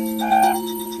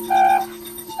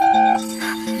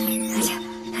冷静，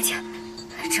冷静，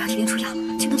只要提炼出药，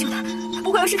就能救他。他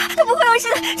不会有事的，他不会有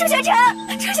事的。朱宣传，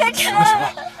朱宣传。行了行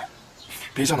了，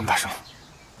别叫那么大声。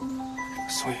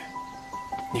所以，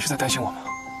你是在担心我吗？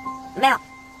没有。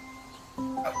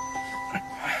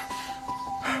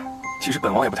其实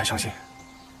本王也不太相信，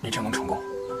你这样能成功。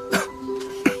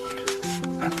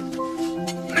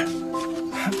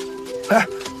哎，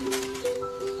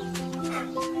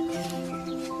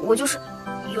我就是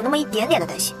有那么一点点的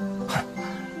担心。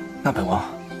那本王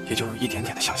也就一点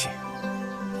点的相信。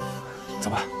走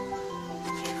吧，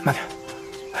慢点。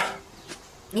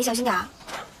你小心点啊。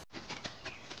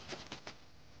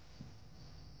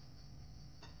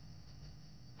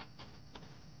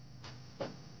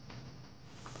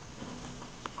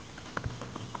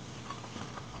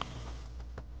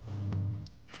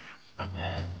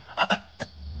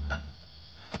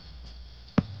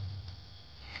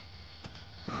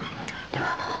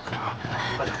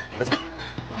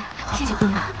谢谢姑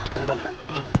娘。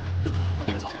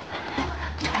别走。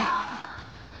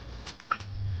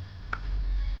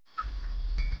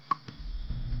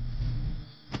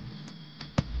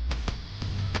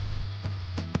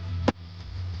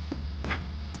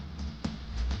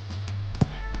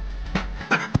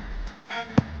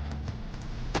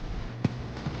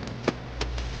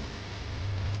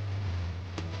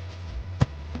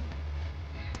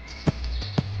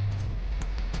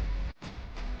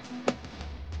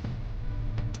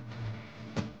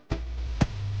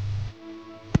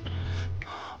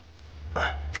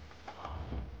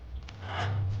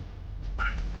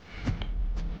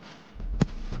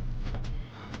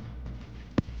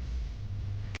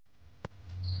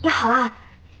你好啊。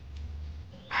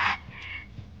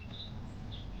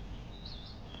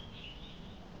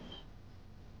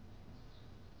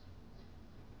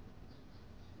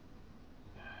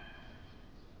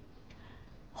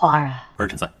皇儿啊，儿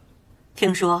臣在。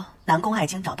听说南宫爱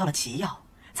卿找到了奇药，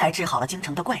才治好了京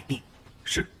城的怪病。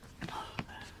是。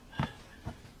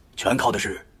全靠的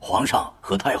是皇上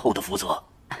和太后的福泽。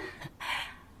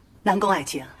南宫爱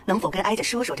卿能否跟哀家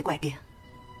说说这怪病？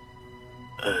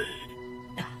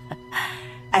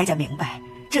哀家明白，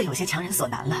这有些强人所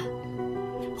难了。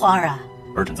皇儿啊，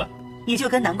儿臣在。你就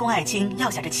跟南宫爱卿要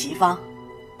下这奇方，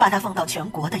把它放到全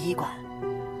国的医馆，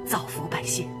造福百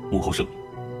姓。母后圣明。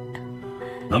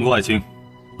南宫爱卿，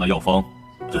那药方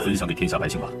就分享给天下百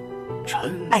姓吧。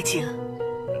臣爱卿，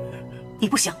你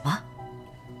不想吗？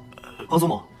皇祖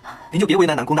母，您就别为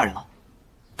难南宫大人了，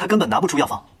他根本拿不出药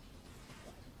方。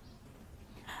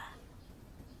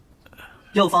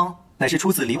药方乃是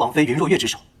出自离王妃云若月之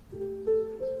手。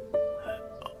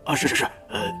是，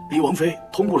离王妃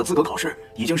通过了资格考试，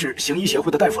已经是行医协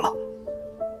会的大夫了。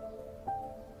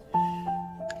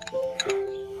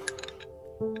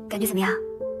感觉怎么样？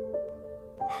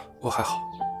我还好。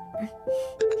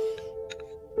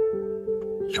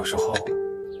有时候，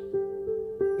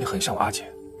你很像我阿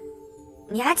姐。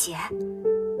你阿姐？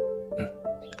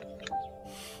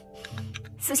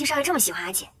苏青少爷这么喜欢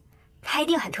阿姐，她一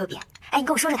定很特别。哎，你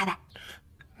跟我说说她呗。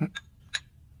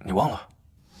你忘了？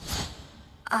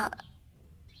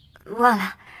忘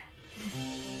了。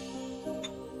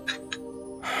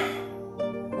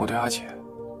我对阿姐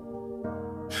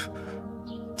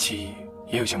记忆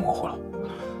也有些模糊了，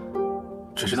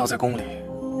只知道在宫里，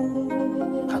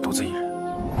她独自一人。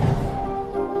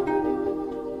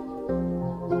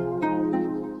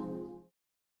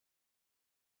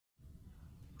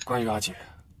关于阿姐，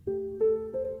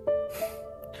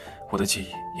我的记忆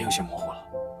也有些模糊了。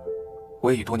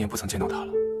我也已多年不曾见到她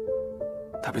了。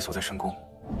她被锁在深宫，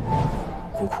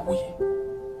孤苦无依。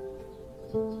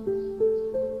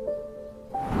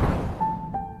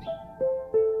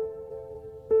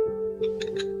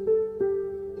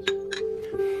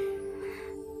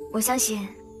我相信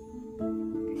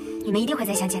你们一定会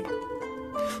再相见的。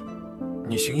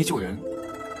你行医救人，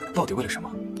到底为了什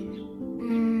么？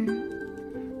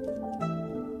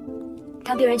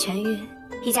当病人痊愈，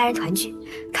一家人团聚，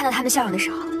看到他们笑容的时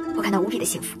候，我感到无比的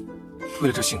幸福。为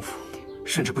了这幸福，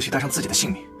甚至不惜带上自己的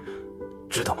性命，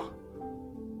值得吗？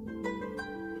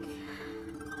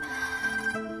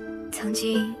曾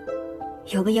经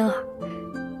有个婴儿，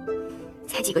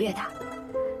才几个月大，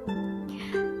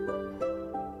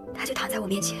他就躺在我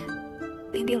面前，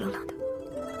冰冰冷冷的，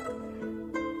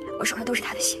我手上都是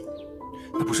他的血。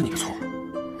那不是你的错。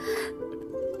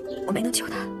我没能救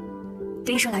他，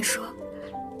对医生来说，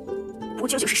不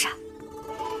救就是杀。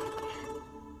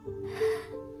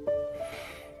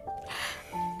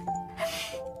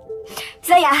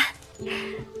所以啊，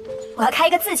我要开一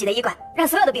个自己的医馆，让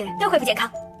所有的病人都恢复健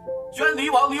康。宣黎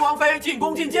王黎王妃进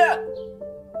宫觐见。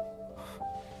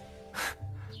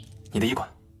你的医馆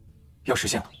要实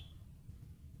现了。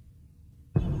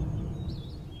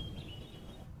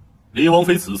黎王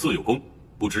妃此次有功，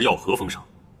不知要何封赏？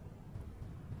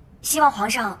希望皇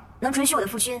上能准许我的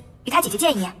夫君与他姐姐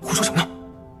见一面。胡说什么呢？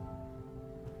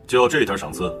就要这点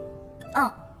赏赐？嗯，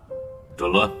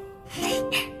准了。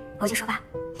我就说吧，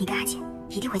你跟阿姐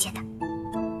一定会见的。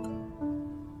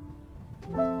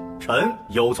臣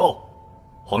有奏，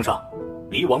皇上，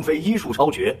黎王妃医术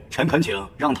超绝，臣恳请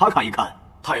让她看一看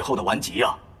太后的顽疾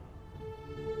啊。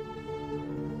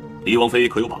黎王妃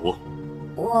可有把握？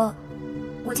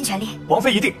我尽全力。王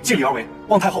妃一定尽力而为，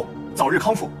望太后早日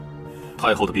康复。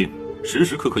太后的病时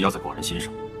时刻刻压在寡人心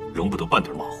上，容不得半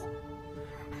点马虎。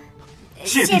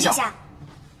谢陛下。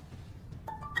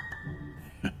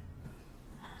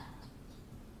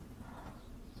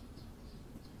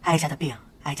哀家的病，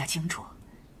哀家清楚，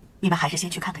你们还是先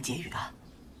去看看结语啊。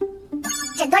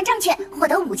诊断正确，获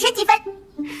得5000积分。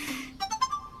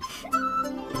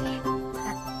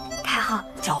太后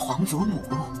叫皇祖母。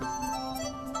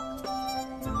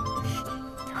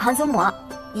皇祖母，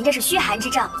您这是虚寒之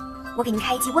症，我给您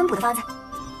开一剂温补的方子。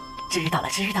知道了，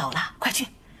知道了，快去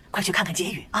看看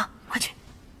结语啊，快去。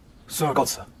孙儿告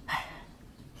辞。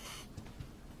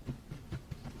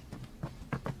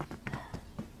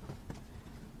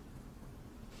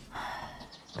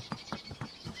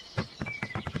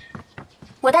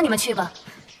我带你们去吧。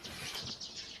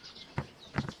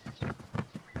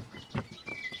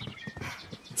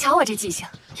瞧我这记性，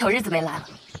有日子没来了。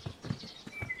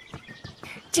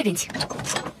这边请。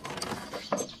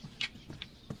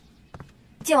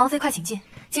见王妃，快请进。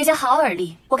姐姐好耳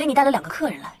力，我给你带了2个客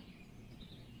人来。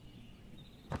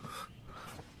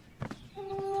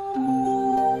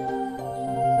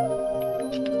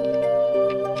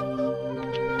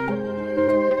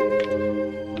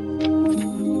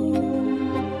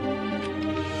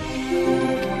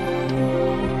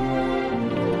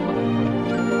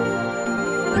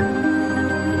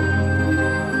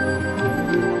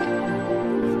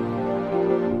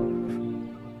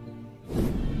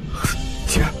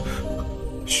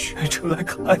来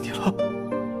看你了，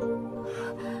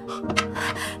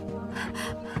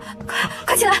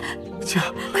快起来！姐，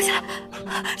快起来！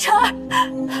晨儿，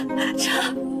晨儿，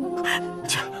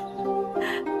姐，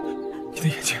你的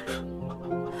眼睛。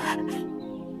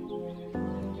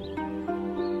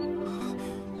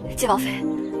谢王妃，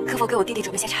可否给我弟弟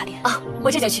准备些茶点啊？我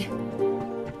这就去。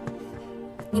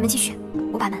你们继续，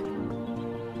我把门。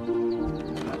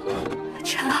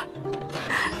晨儿。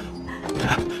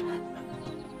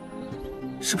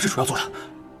是不是主要做的？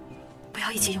不要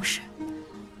意气用事。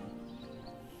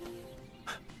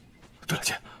对了，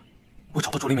姐，我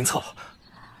找到竹林名册了。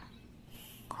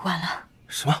完了。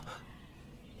什么？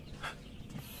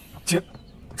姐，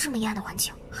这么阴暗的环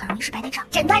境，很容易是白内障。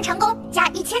诊断成功，加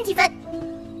1000积分。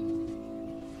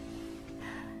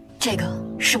这个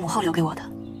是母后留给我的。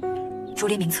竹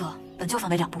林名册本就分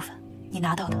为2部分，你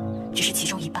拿到的只是其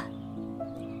中1半，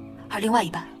而另外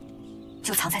1半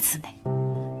就藏在此内。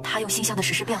他用星象的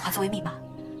实时变化作为密码，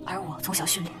而我从小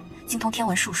训练，精通天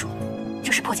文术数，这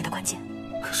是破解的关键。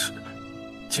可是，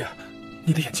姐，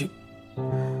你的眼睛……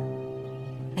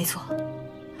没错，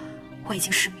我已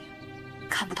经失明，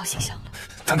看不到星象了。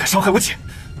胆敢伤害我姐，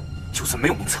就算没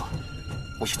有名册，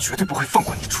我也绝对不会放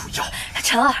过你楚瑶。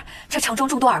晨儿，这城中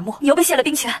众多耳目，你又被卸了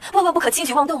兵权，万万不可轻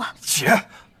举妄动啊！姐，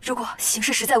如果形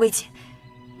势实在危急，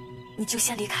你就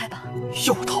先离开吧。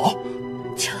要我逃？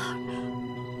晨儿，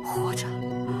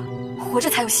活着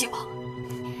才有希望。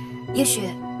也许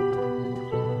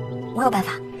我有办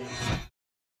法，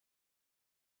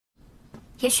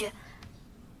也许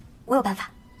我有办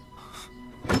法。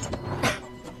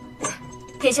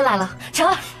点心来了，晨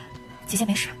儿，姐姐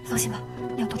没事，放心吧。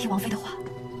你要多听王妃的话。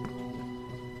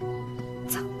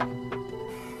走，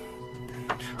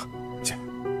姐，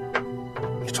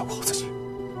你照顾好自己。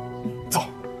走。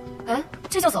哎，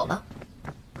这就走了？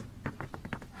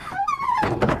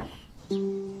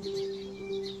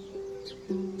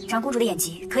长公主的眼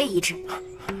疾可以医治，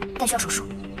但需要手术。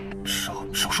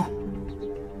手术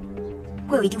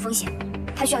会有一定风险，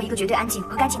她需要一个绝对安静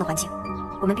和干净的环境。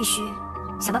我们必须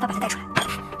想办法把她带出来。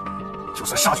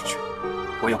算杀进去，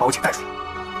我也要把我姐带出来。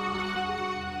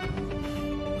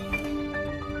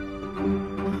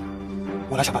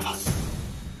我来想办法。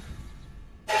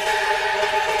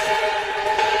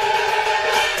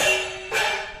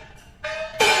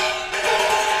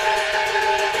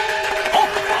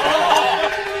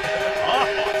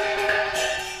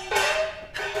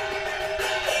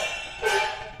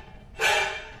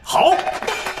好。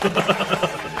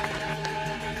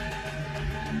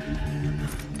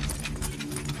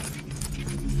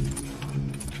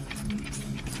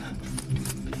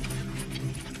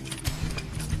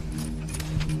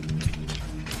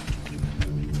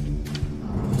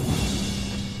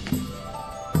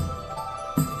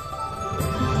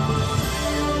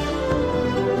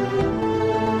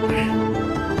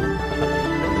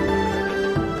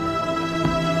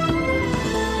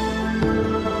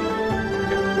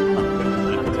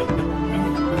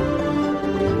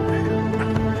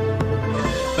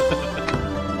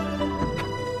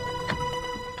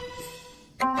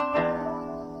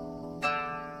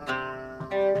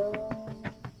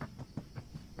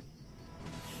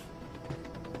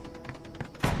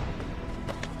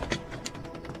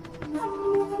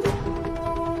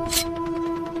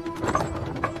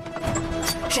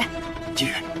谁？季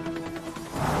雨。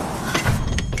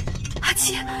阿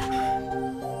七，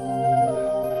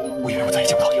我以为我再也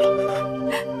见不到你了。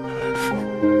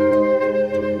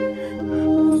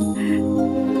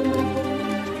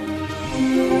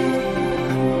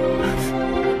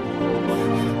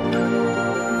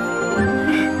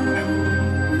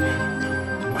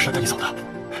我是带你走的，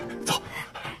走。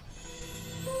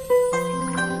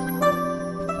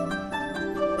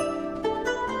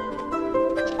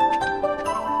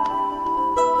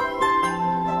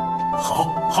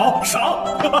好赏！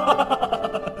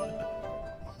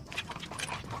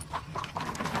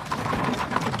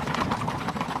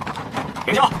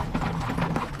停下！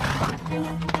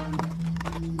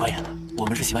官爷，我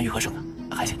们是喜欢玉和生的，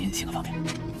还请您行个方便。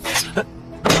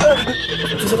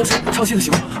这些都是唱戏的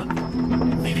行为，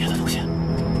没别的东西。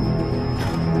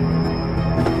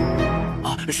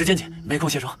啊，时间紧，没空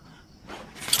卸妆。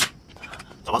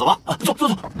走吧，走吧，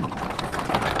走。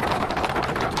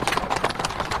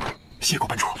谢过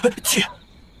班主，姐，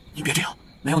您别这样，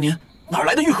没有您哪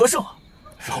来的玉和胜啊？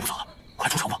时候不早了，快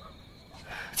出城吧。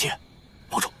姐，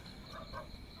保重。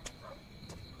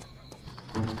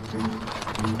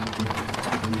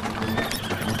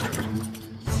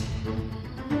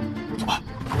走吧。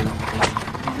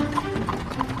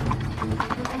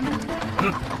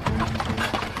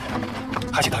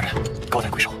还请大人高抬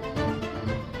贵手。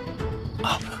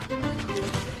啊，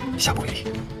下不为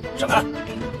例。闪开！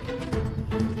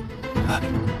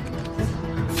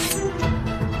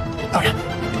大人，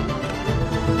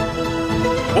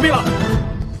我命了！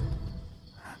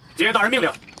接大人命令，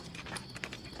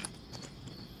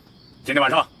今天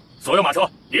晚上所有马车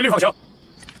一律放行。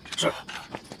是。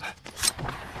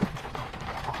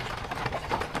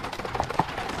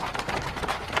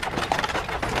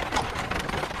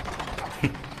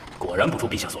果然不出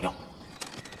陛下所料。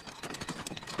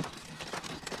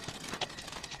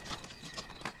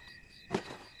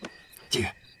季雨，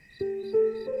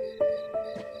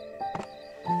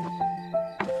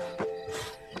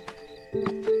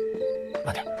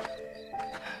慢点。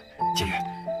季雨，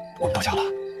我们到家了。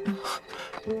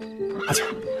阿姐，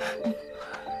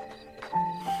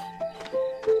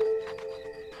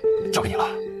交给你了。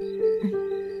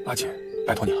阿姐，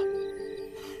拜托你了。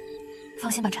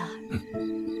放心吧，晨儿。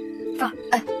凤儿，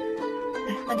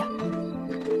慢点。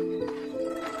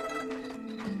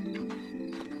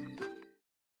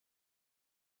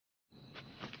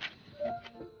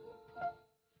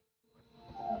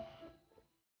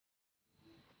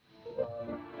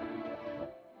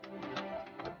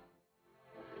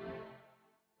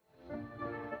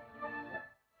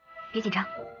别紧张，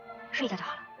睡一觉就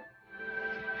好了。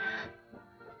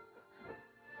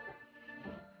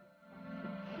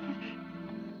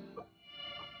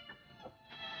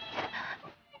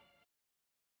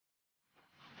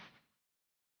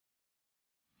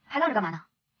还愣着干嘛呢？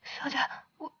小姐，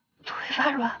我腿发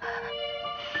软。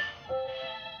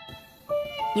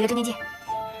你的镇定剂，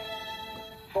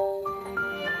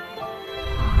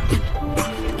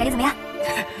感觉怎么样？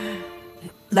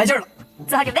来劲儿了。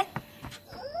做好准备。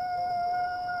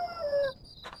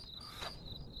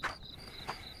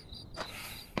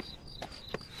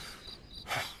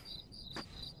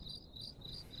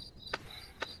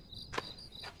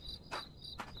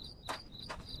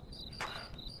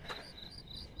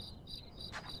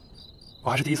我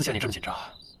还是第一次见你这么紧张，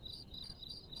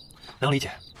能理解，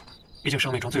毕竟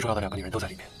生命中最重要的2个女人都在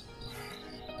里面。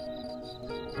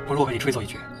不如我为你吹奏一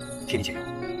曲《替你解忧。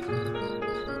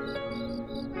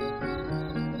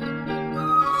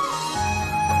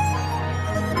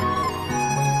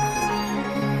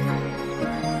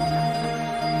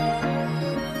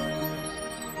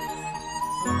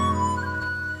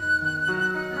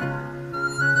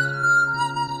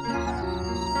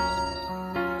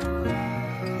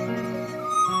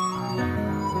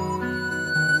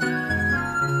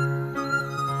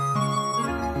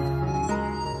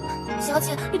小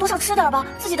姐，你多少吃点吧，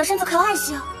自己的身子可爱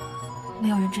些。没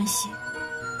有人珍惜，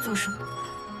做什么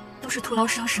都是徒劳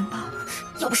伤神罢了。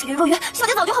要不是云若月，小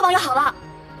姐早就和王爷好了。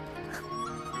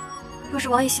若是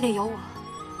王爷心里有我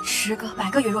，10个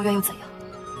100个云若月又怎样？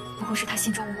不过是他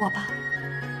心中无我罢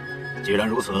了。既然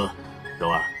如此，柔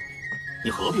儿，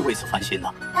你何必为此烦心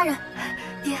呢？大人，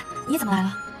爹，你怎么来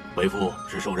了？为父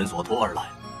是受人所托而来。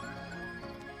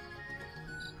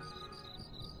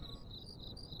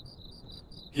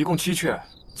一共7阙，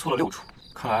错了6处，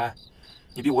看来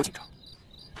你比我紧张。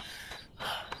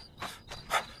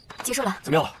结束了，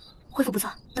怎么样了？恢复不错，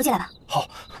都进来吧。好。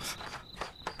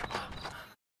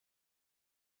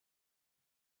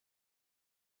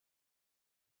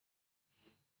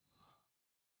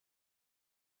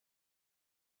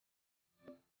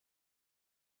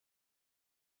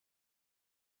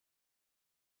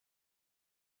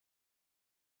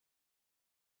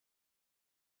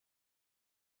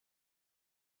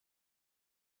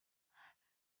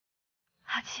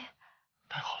阿七，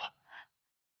太好了，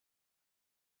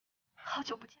好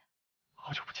久不见。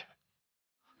好久不见。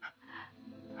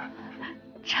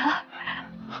晨儿，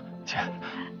姐，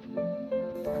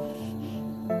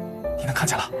你能看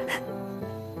见了？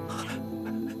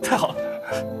太好了，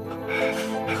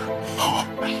好，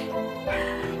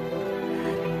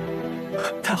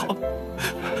太好了。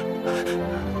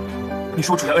你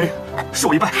说主人恩人，是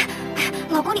我一半。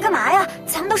老公，你干嘛呀？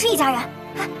咱们都是一家人。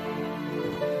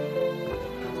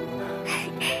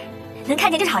能看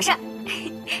见就是好事。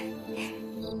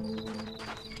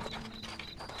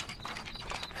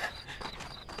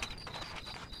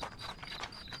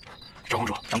长公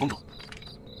主，长公主，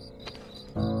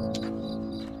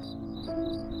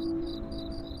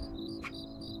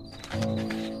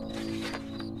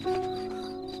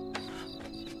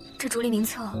这竹林名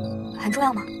册很重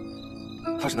要吗？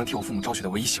她是能替我父母昭雪的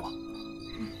唯一希望。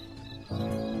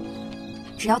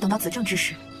只要等到子正之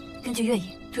时，根据乐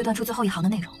影推断出最后一行的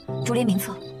内容，竹林名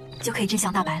册就可以真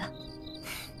相大白了。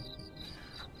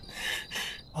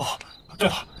哦，对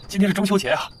了，今天是中秋节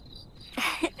啊！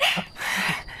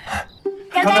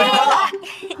干杯！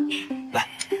来，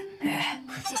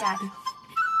谢谢阿弟。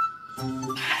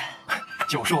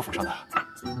酒是我府上的，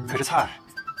可是菜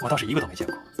我倒是一个都没见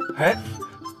过。哎，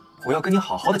我要跟你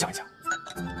好好的讲一讲。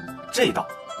这一道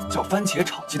叫番茄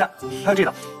炒鸡蛋，还有这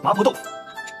道麻婆豆腐、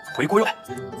回锅肉、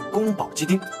宫保鸡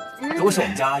丁，都是我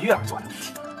们家月儿做的。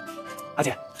阿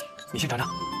姐，你先尝尝。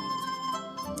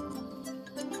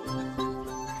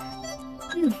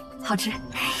好吃。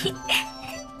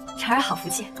婵儿好福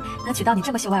气，能娶到你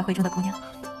这么秀外慧中的姑娘。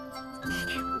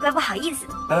怪不好意思。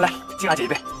来来来，敬阿姐一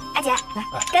杯。阿姐，来，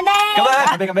干杯！干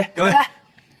杯！干杯！干杯！干杯！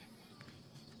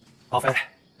王妃，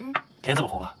天这么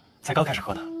红了，才刚开始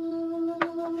喝呢。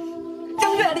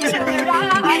正月里是啊，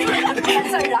天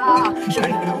字儿啊，生日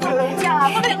回家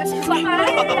不那个吃串儿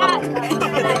呀，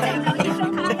一声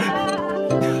喊。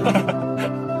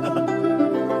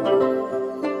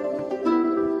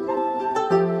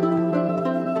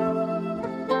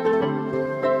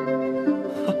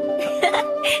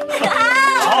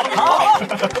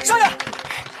少爷，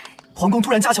皇宫突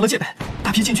然加强了戒备，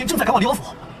大批禁军正在赶往离王府。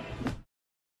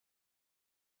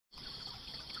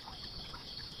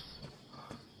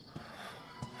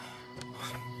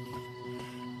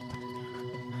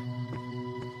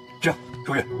这样，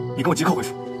若月，你跟我即刻回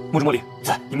府。木之茉莉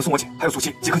在，你们送我姐还有素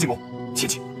七即刻进宫，切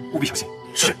记务必小心。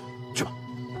是，去吧。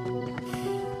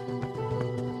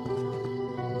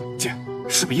姐，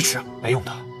事不宜迟啊！没用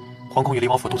的，皇宫与离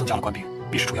王府都增加了官兵，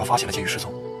必是主要发现了监狱失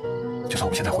踪。就算我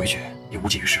们现在回去，也无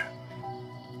济于事。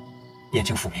燕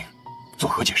京复明，作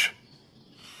何解释？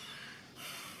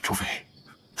除非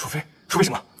什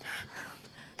么？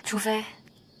除非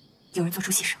有人做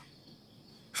出牺牲。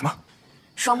什么？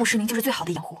双目失明就是最好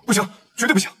的掩护。不行，绝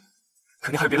对不行！肯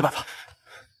定还有别的办法。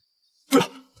对了，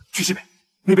去西北，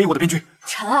那边有我的边军。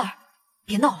婵儿，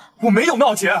别闹了！我没有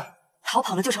闹，姐。逃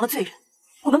跑了就成了罪人，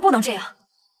我们不能这样。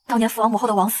当年父王母后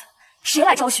的王死，谁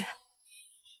来昭雪？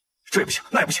这也不行，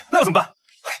那也不行，那要怎么办？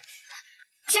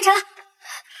宣城，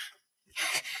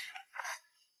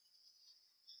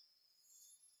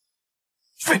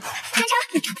废物！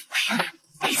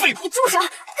废物！你住手！干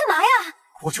嘛呀？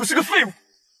我就是个废物，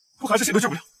我还是谁都救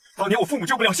不了。当年我父母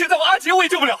救不了，现在我阿杰我也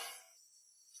救不了。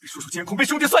被叔叔监控，被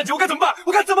兄弟算计，我该怎么办？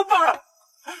我该怎么办啊？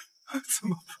怎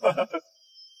么办？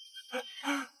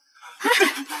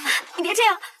你别这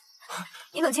样，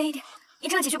你冷静一点，你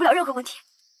这样解决不了任何问题。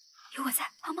有我在，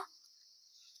好吗？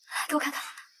给我看看，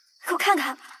给我看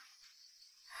看，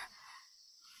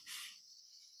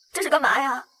这是干嘛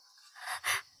呀？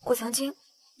我曾经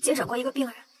接诊过一个病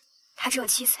人，他只有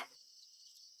7岁，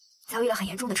遭遇了很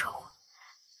严重的车祸，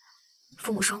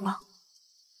父母双亡，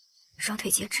双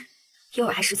腿截肢，右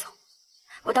耳还失聪。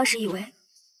我当时以为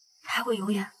他会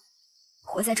永远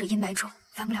活在这阴霾中，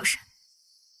翻不了身。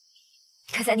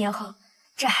可3年后，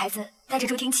这孩子带着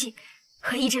助听器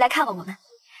和一直来看望我们。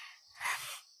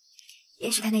也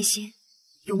许他内心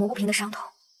有磨不平的伤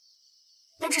痛，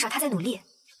但至少他在努力，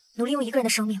努力用1个人的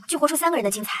生命去活出3个人的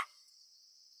精彩。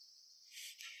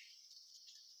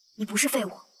你不是废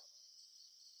物，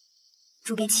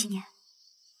主编7年，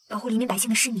保护黎民百姓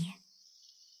的是你，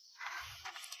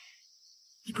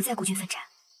你不再孤军奋战。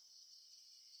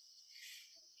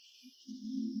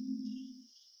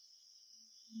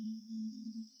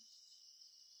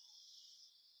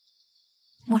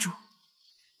墨主，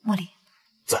茉莉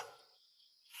在。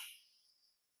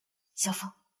小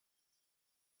凤，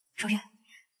如月，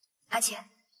阿姐，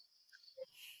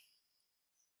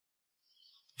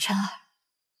晨儿，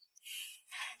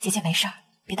姐姐没事儿，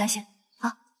别担心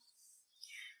啊。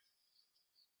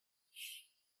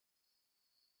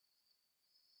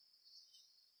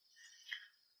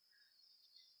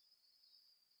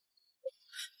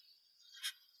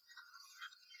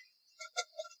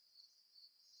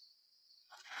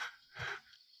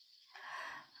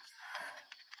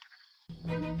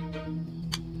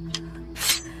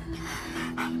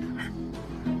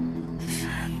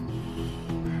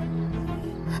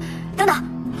等等，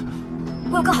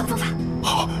我有更好的方法。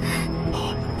好，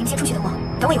你们先出去等我，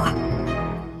等我一会儿。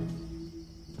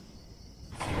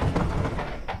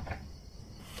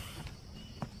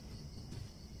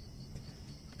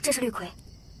这是绿葵，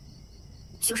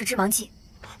就是致盲剂。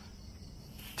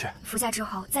姐，服下之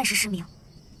后暂时失明，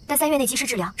但3月内及时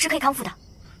治疗是可以康复的。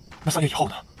那3月以后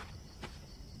呢？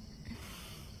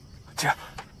姐，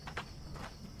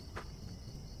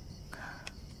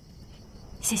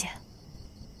谢谢。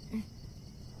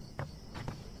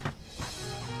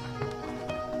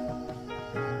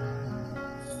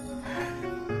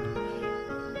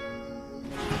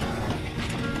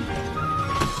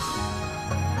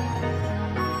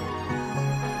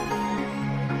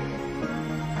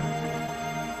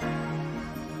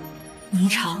霓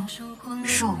裳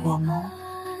受我眸，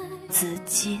紫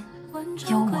金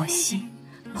忧我心，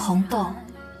红豆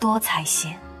多彩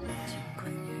弦，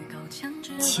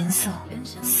琴瑟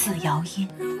似摇音，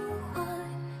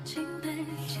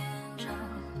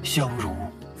相如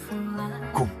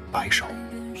共白首，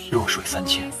弱水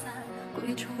3000，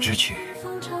只取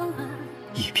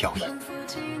一瓢饮。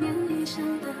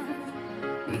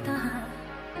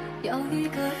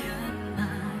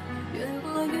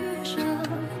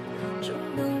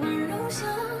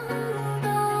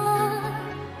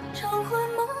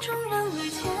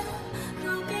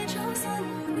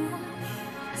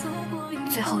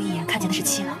最后一眼看见的是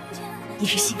七郎，也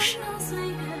是姓氏。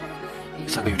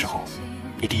3个月之后，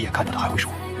你第一眼看到的还会是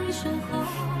我。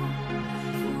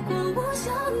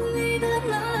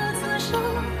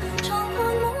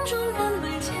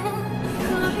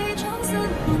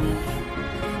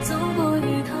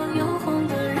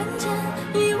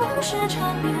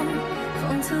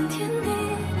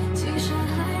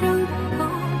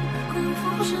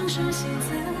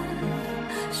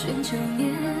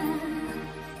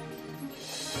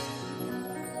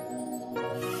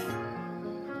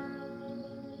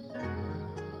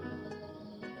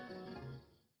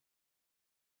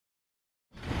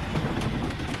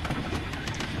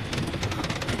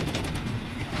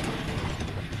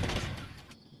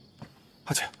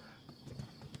阿姐，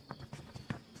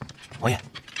王爷，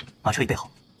马车已备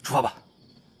好，出发吧。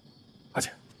阿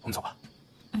姐，我们走吧。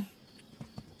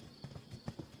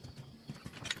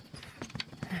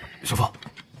小凤，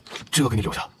这个给你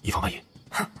留下，以防万一。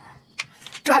哼，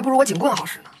这还不如我警棍好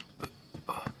使呢。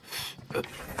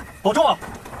保重啊！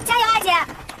加油，阿姐！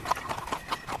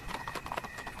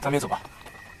咱们也走吧。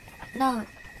那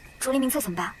竹林名册怎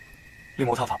么办？另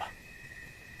谋他法吧。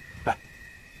来。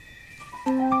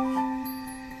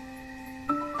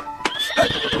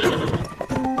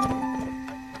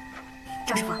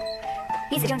赵师傅，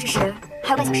彼此争执时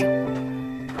还有半小时。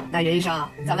那袁医生，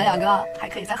咱们2个还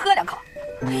可以再喝2口。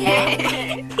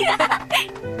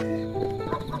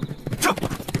这。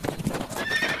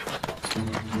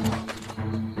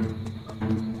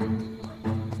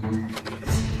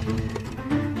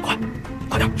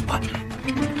快点，快，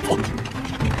走。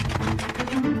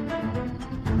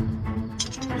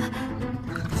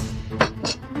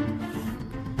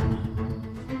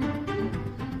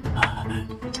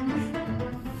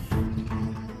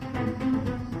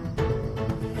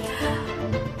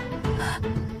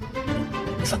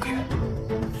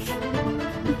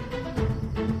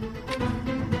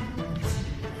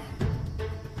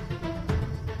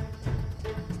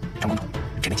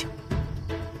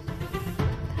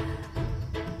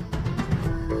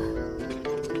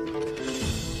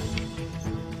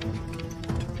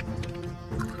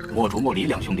墨竹、墨离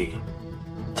两兄弟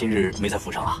今日没在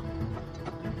府上啊？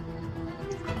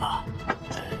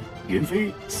云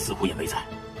飞似乎也没在。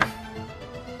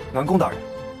南宫大人，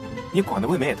你管的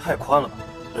未免也太宽了吧？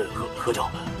何教？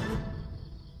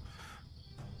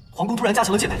皇宫突然加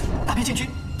强了戒备，大批禁军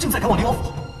正在赶往离王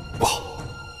府。不好！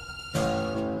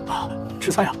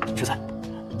吃菜啊，吃菜！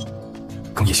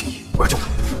更夜行医，我要救他。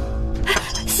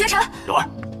学臣，刘儿，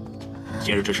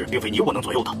今日之事并非你我能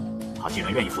左右的，他既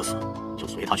然愿意赴死，就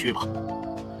随他去吧。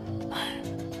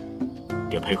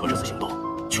别配合这次行动，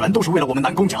全都是为了我们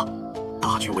南宫家，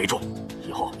大局为重，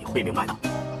以后你会明白的。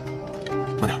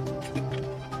慢点。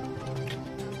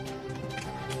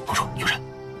皇叔，有人。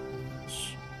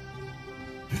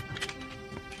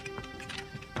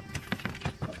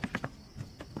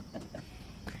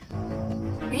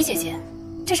于姐姐，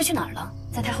这是去哪儿了？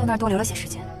在太后那儿多留了些时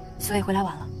间，所以回来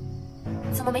晚了。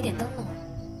怎么没点灯呢？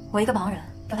我一个盲人，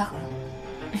要他何用？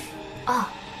啊，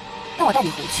那我带你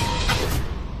回去。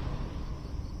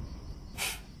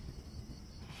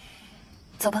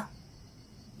走吧。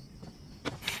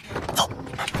走。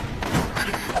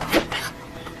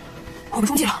我们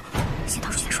中计了，先逃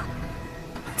出去再说。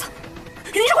走。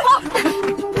云师回报。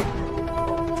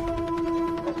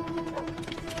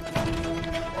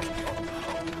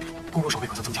宫中守备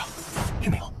可曾增加？并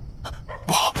没有。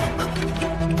不好！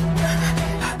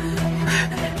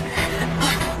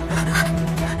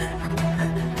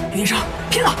云医生，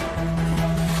拼了！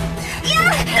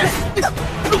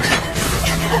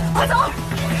快走！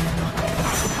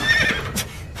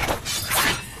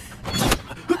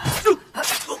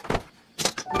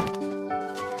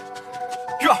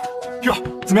玉儿，玉儿，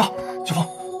怎么样？小风，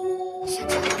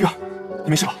玉儿，你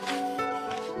没事吧？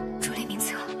竹林名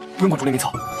册，不用管竹林名册，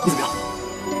你怎么样？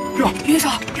玉儿，云医生，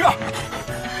玉儿，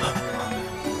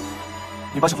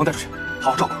你把小风带出去，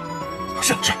好好照顾。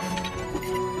是是。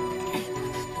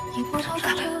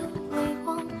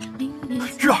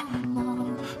玉儿。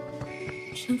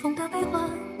尘封的悲欢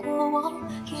过往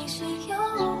依稀摇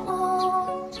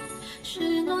晃，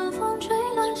是暖风吹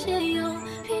乱斜阳，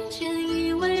并肩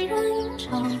依偎人吟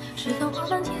唱，是繁花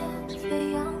漫天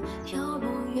飞扬，飘落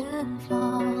远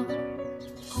方。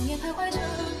红颜徘徊着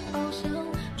翱翔，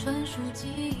传述几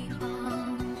行，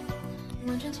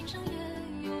问卷琴声也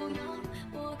悠扬，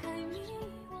拨开迷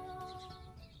惘。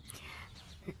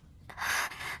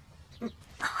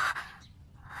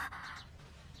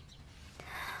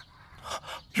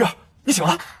玉儿，你醒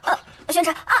了？宣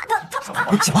城啊，他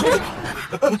醒了？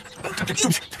对不起，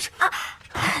对不起。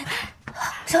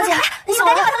小姐，你醒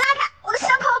了？把他拉开，我的伤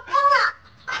口崩了。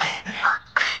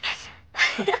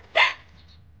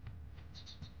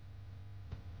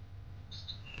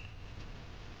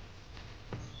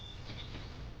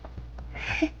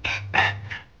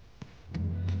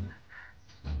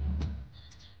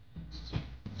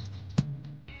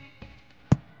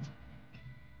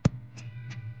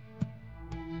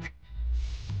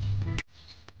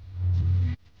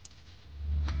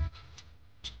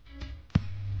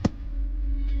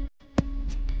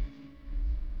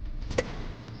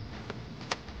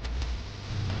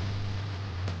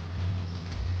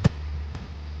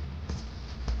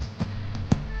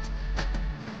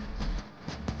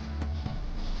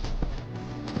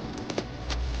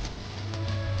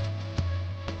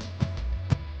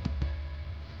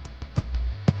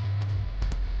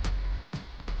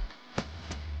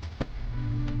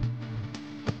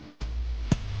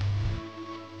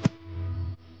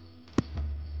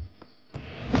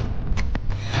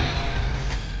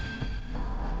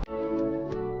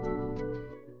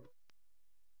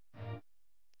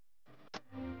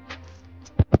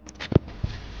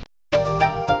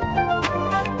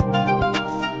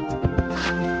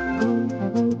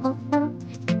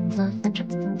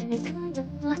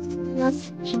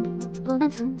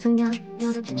曾遥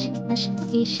遥的真心那是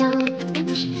一笑，并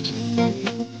不是真的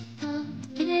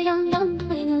这样让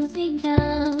对的力量，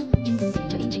眼睛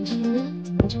就已经记了，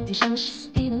我就会像是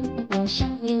给了我想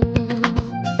念。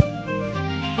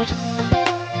我真的被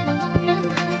茫然，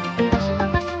我喜欢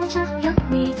我只有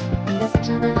你，你的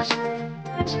真的我是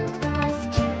而只爱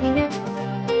情里面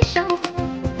一首歌，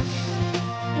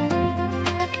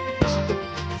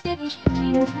写给谁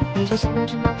听？你就像那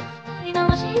只猫。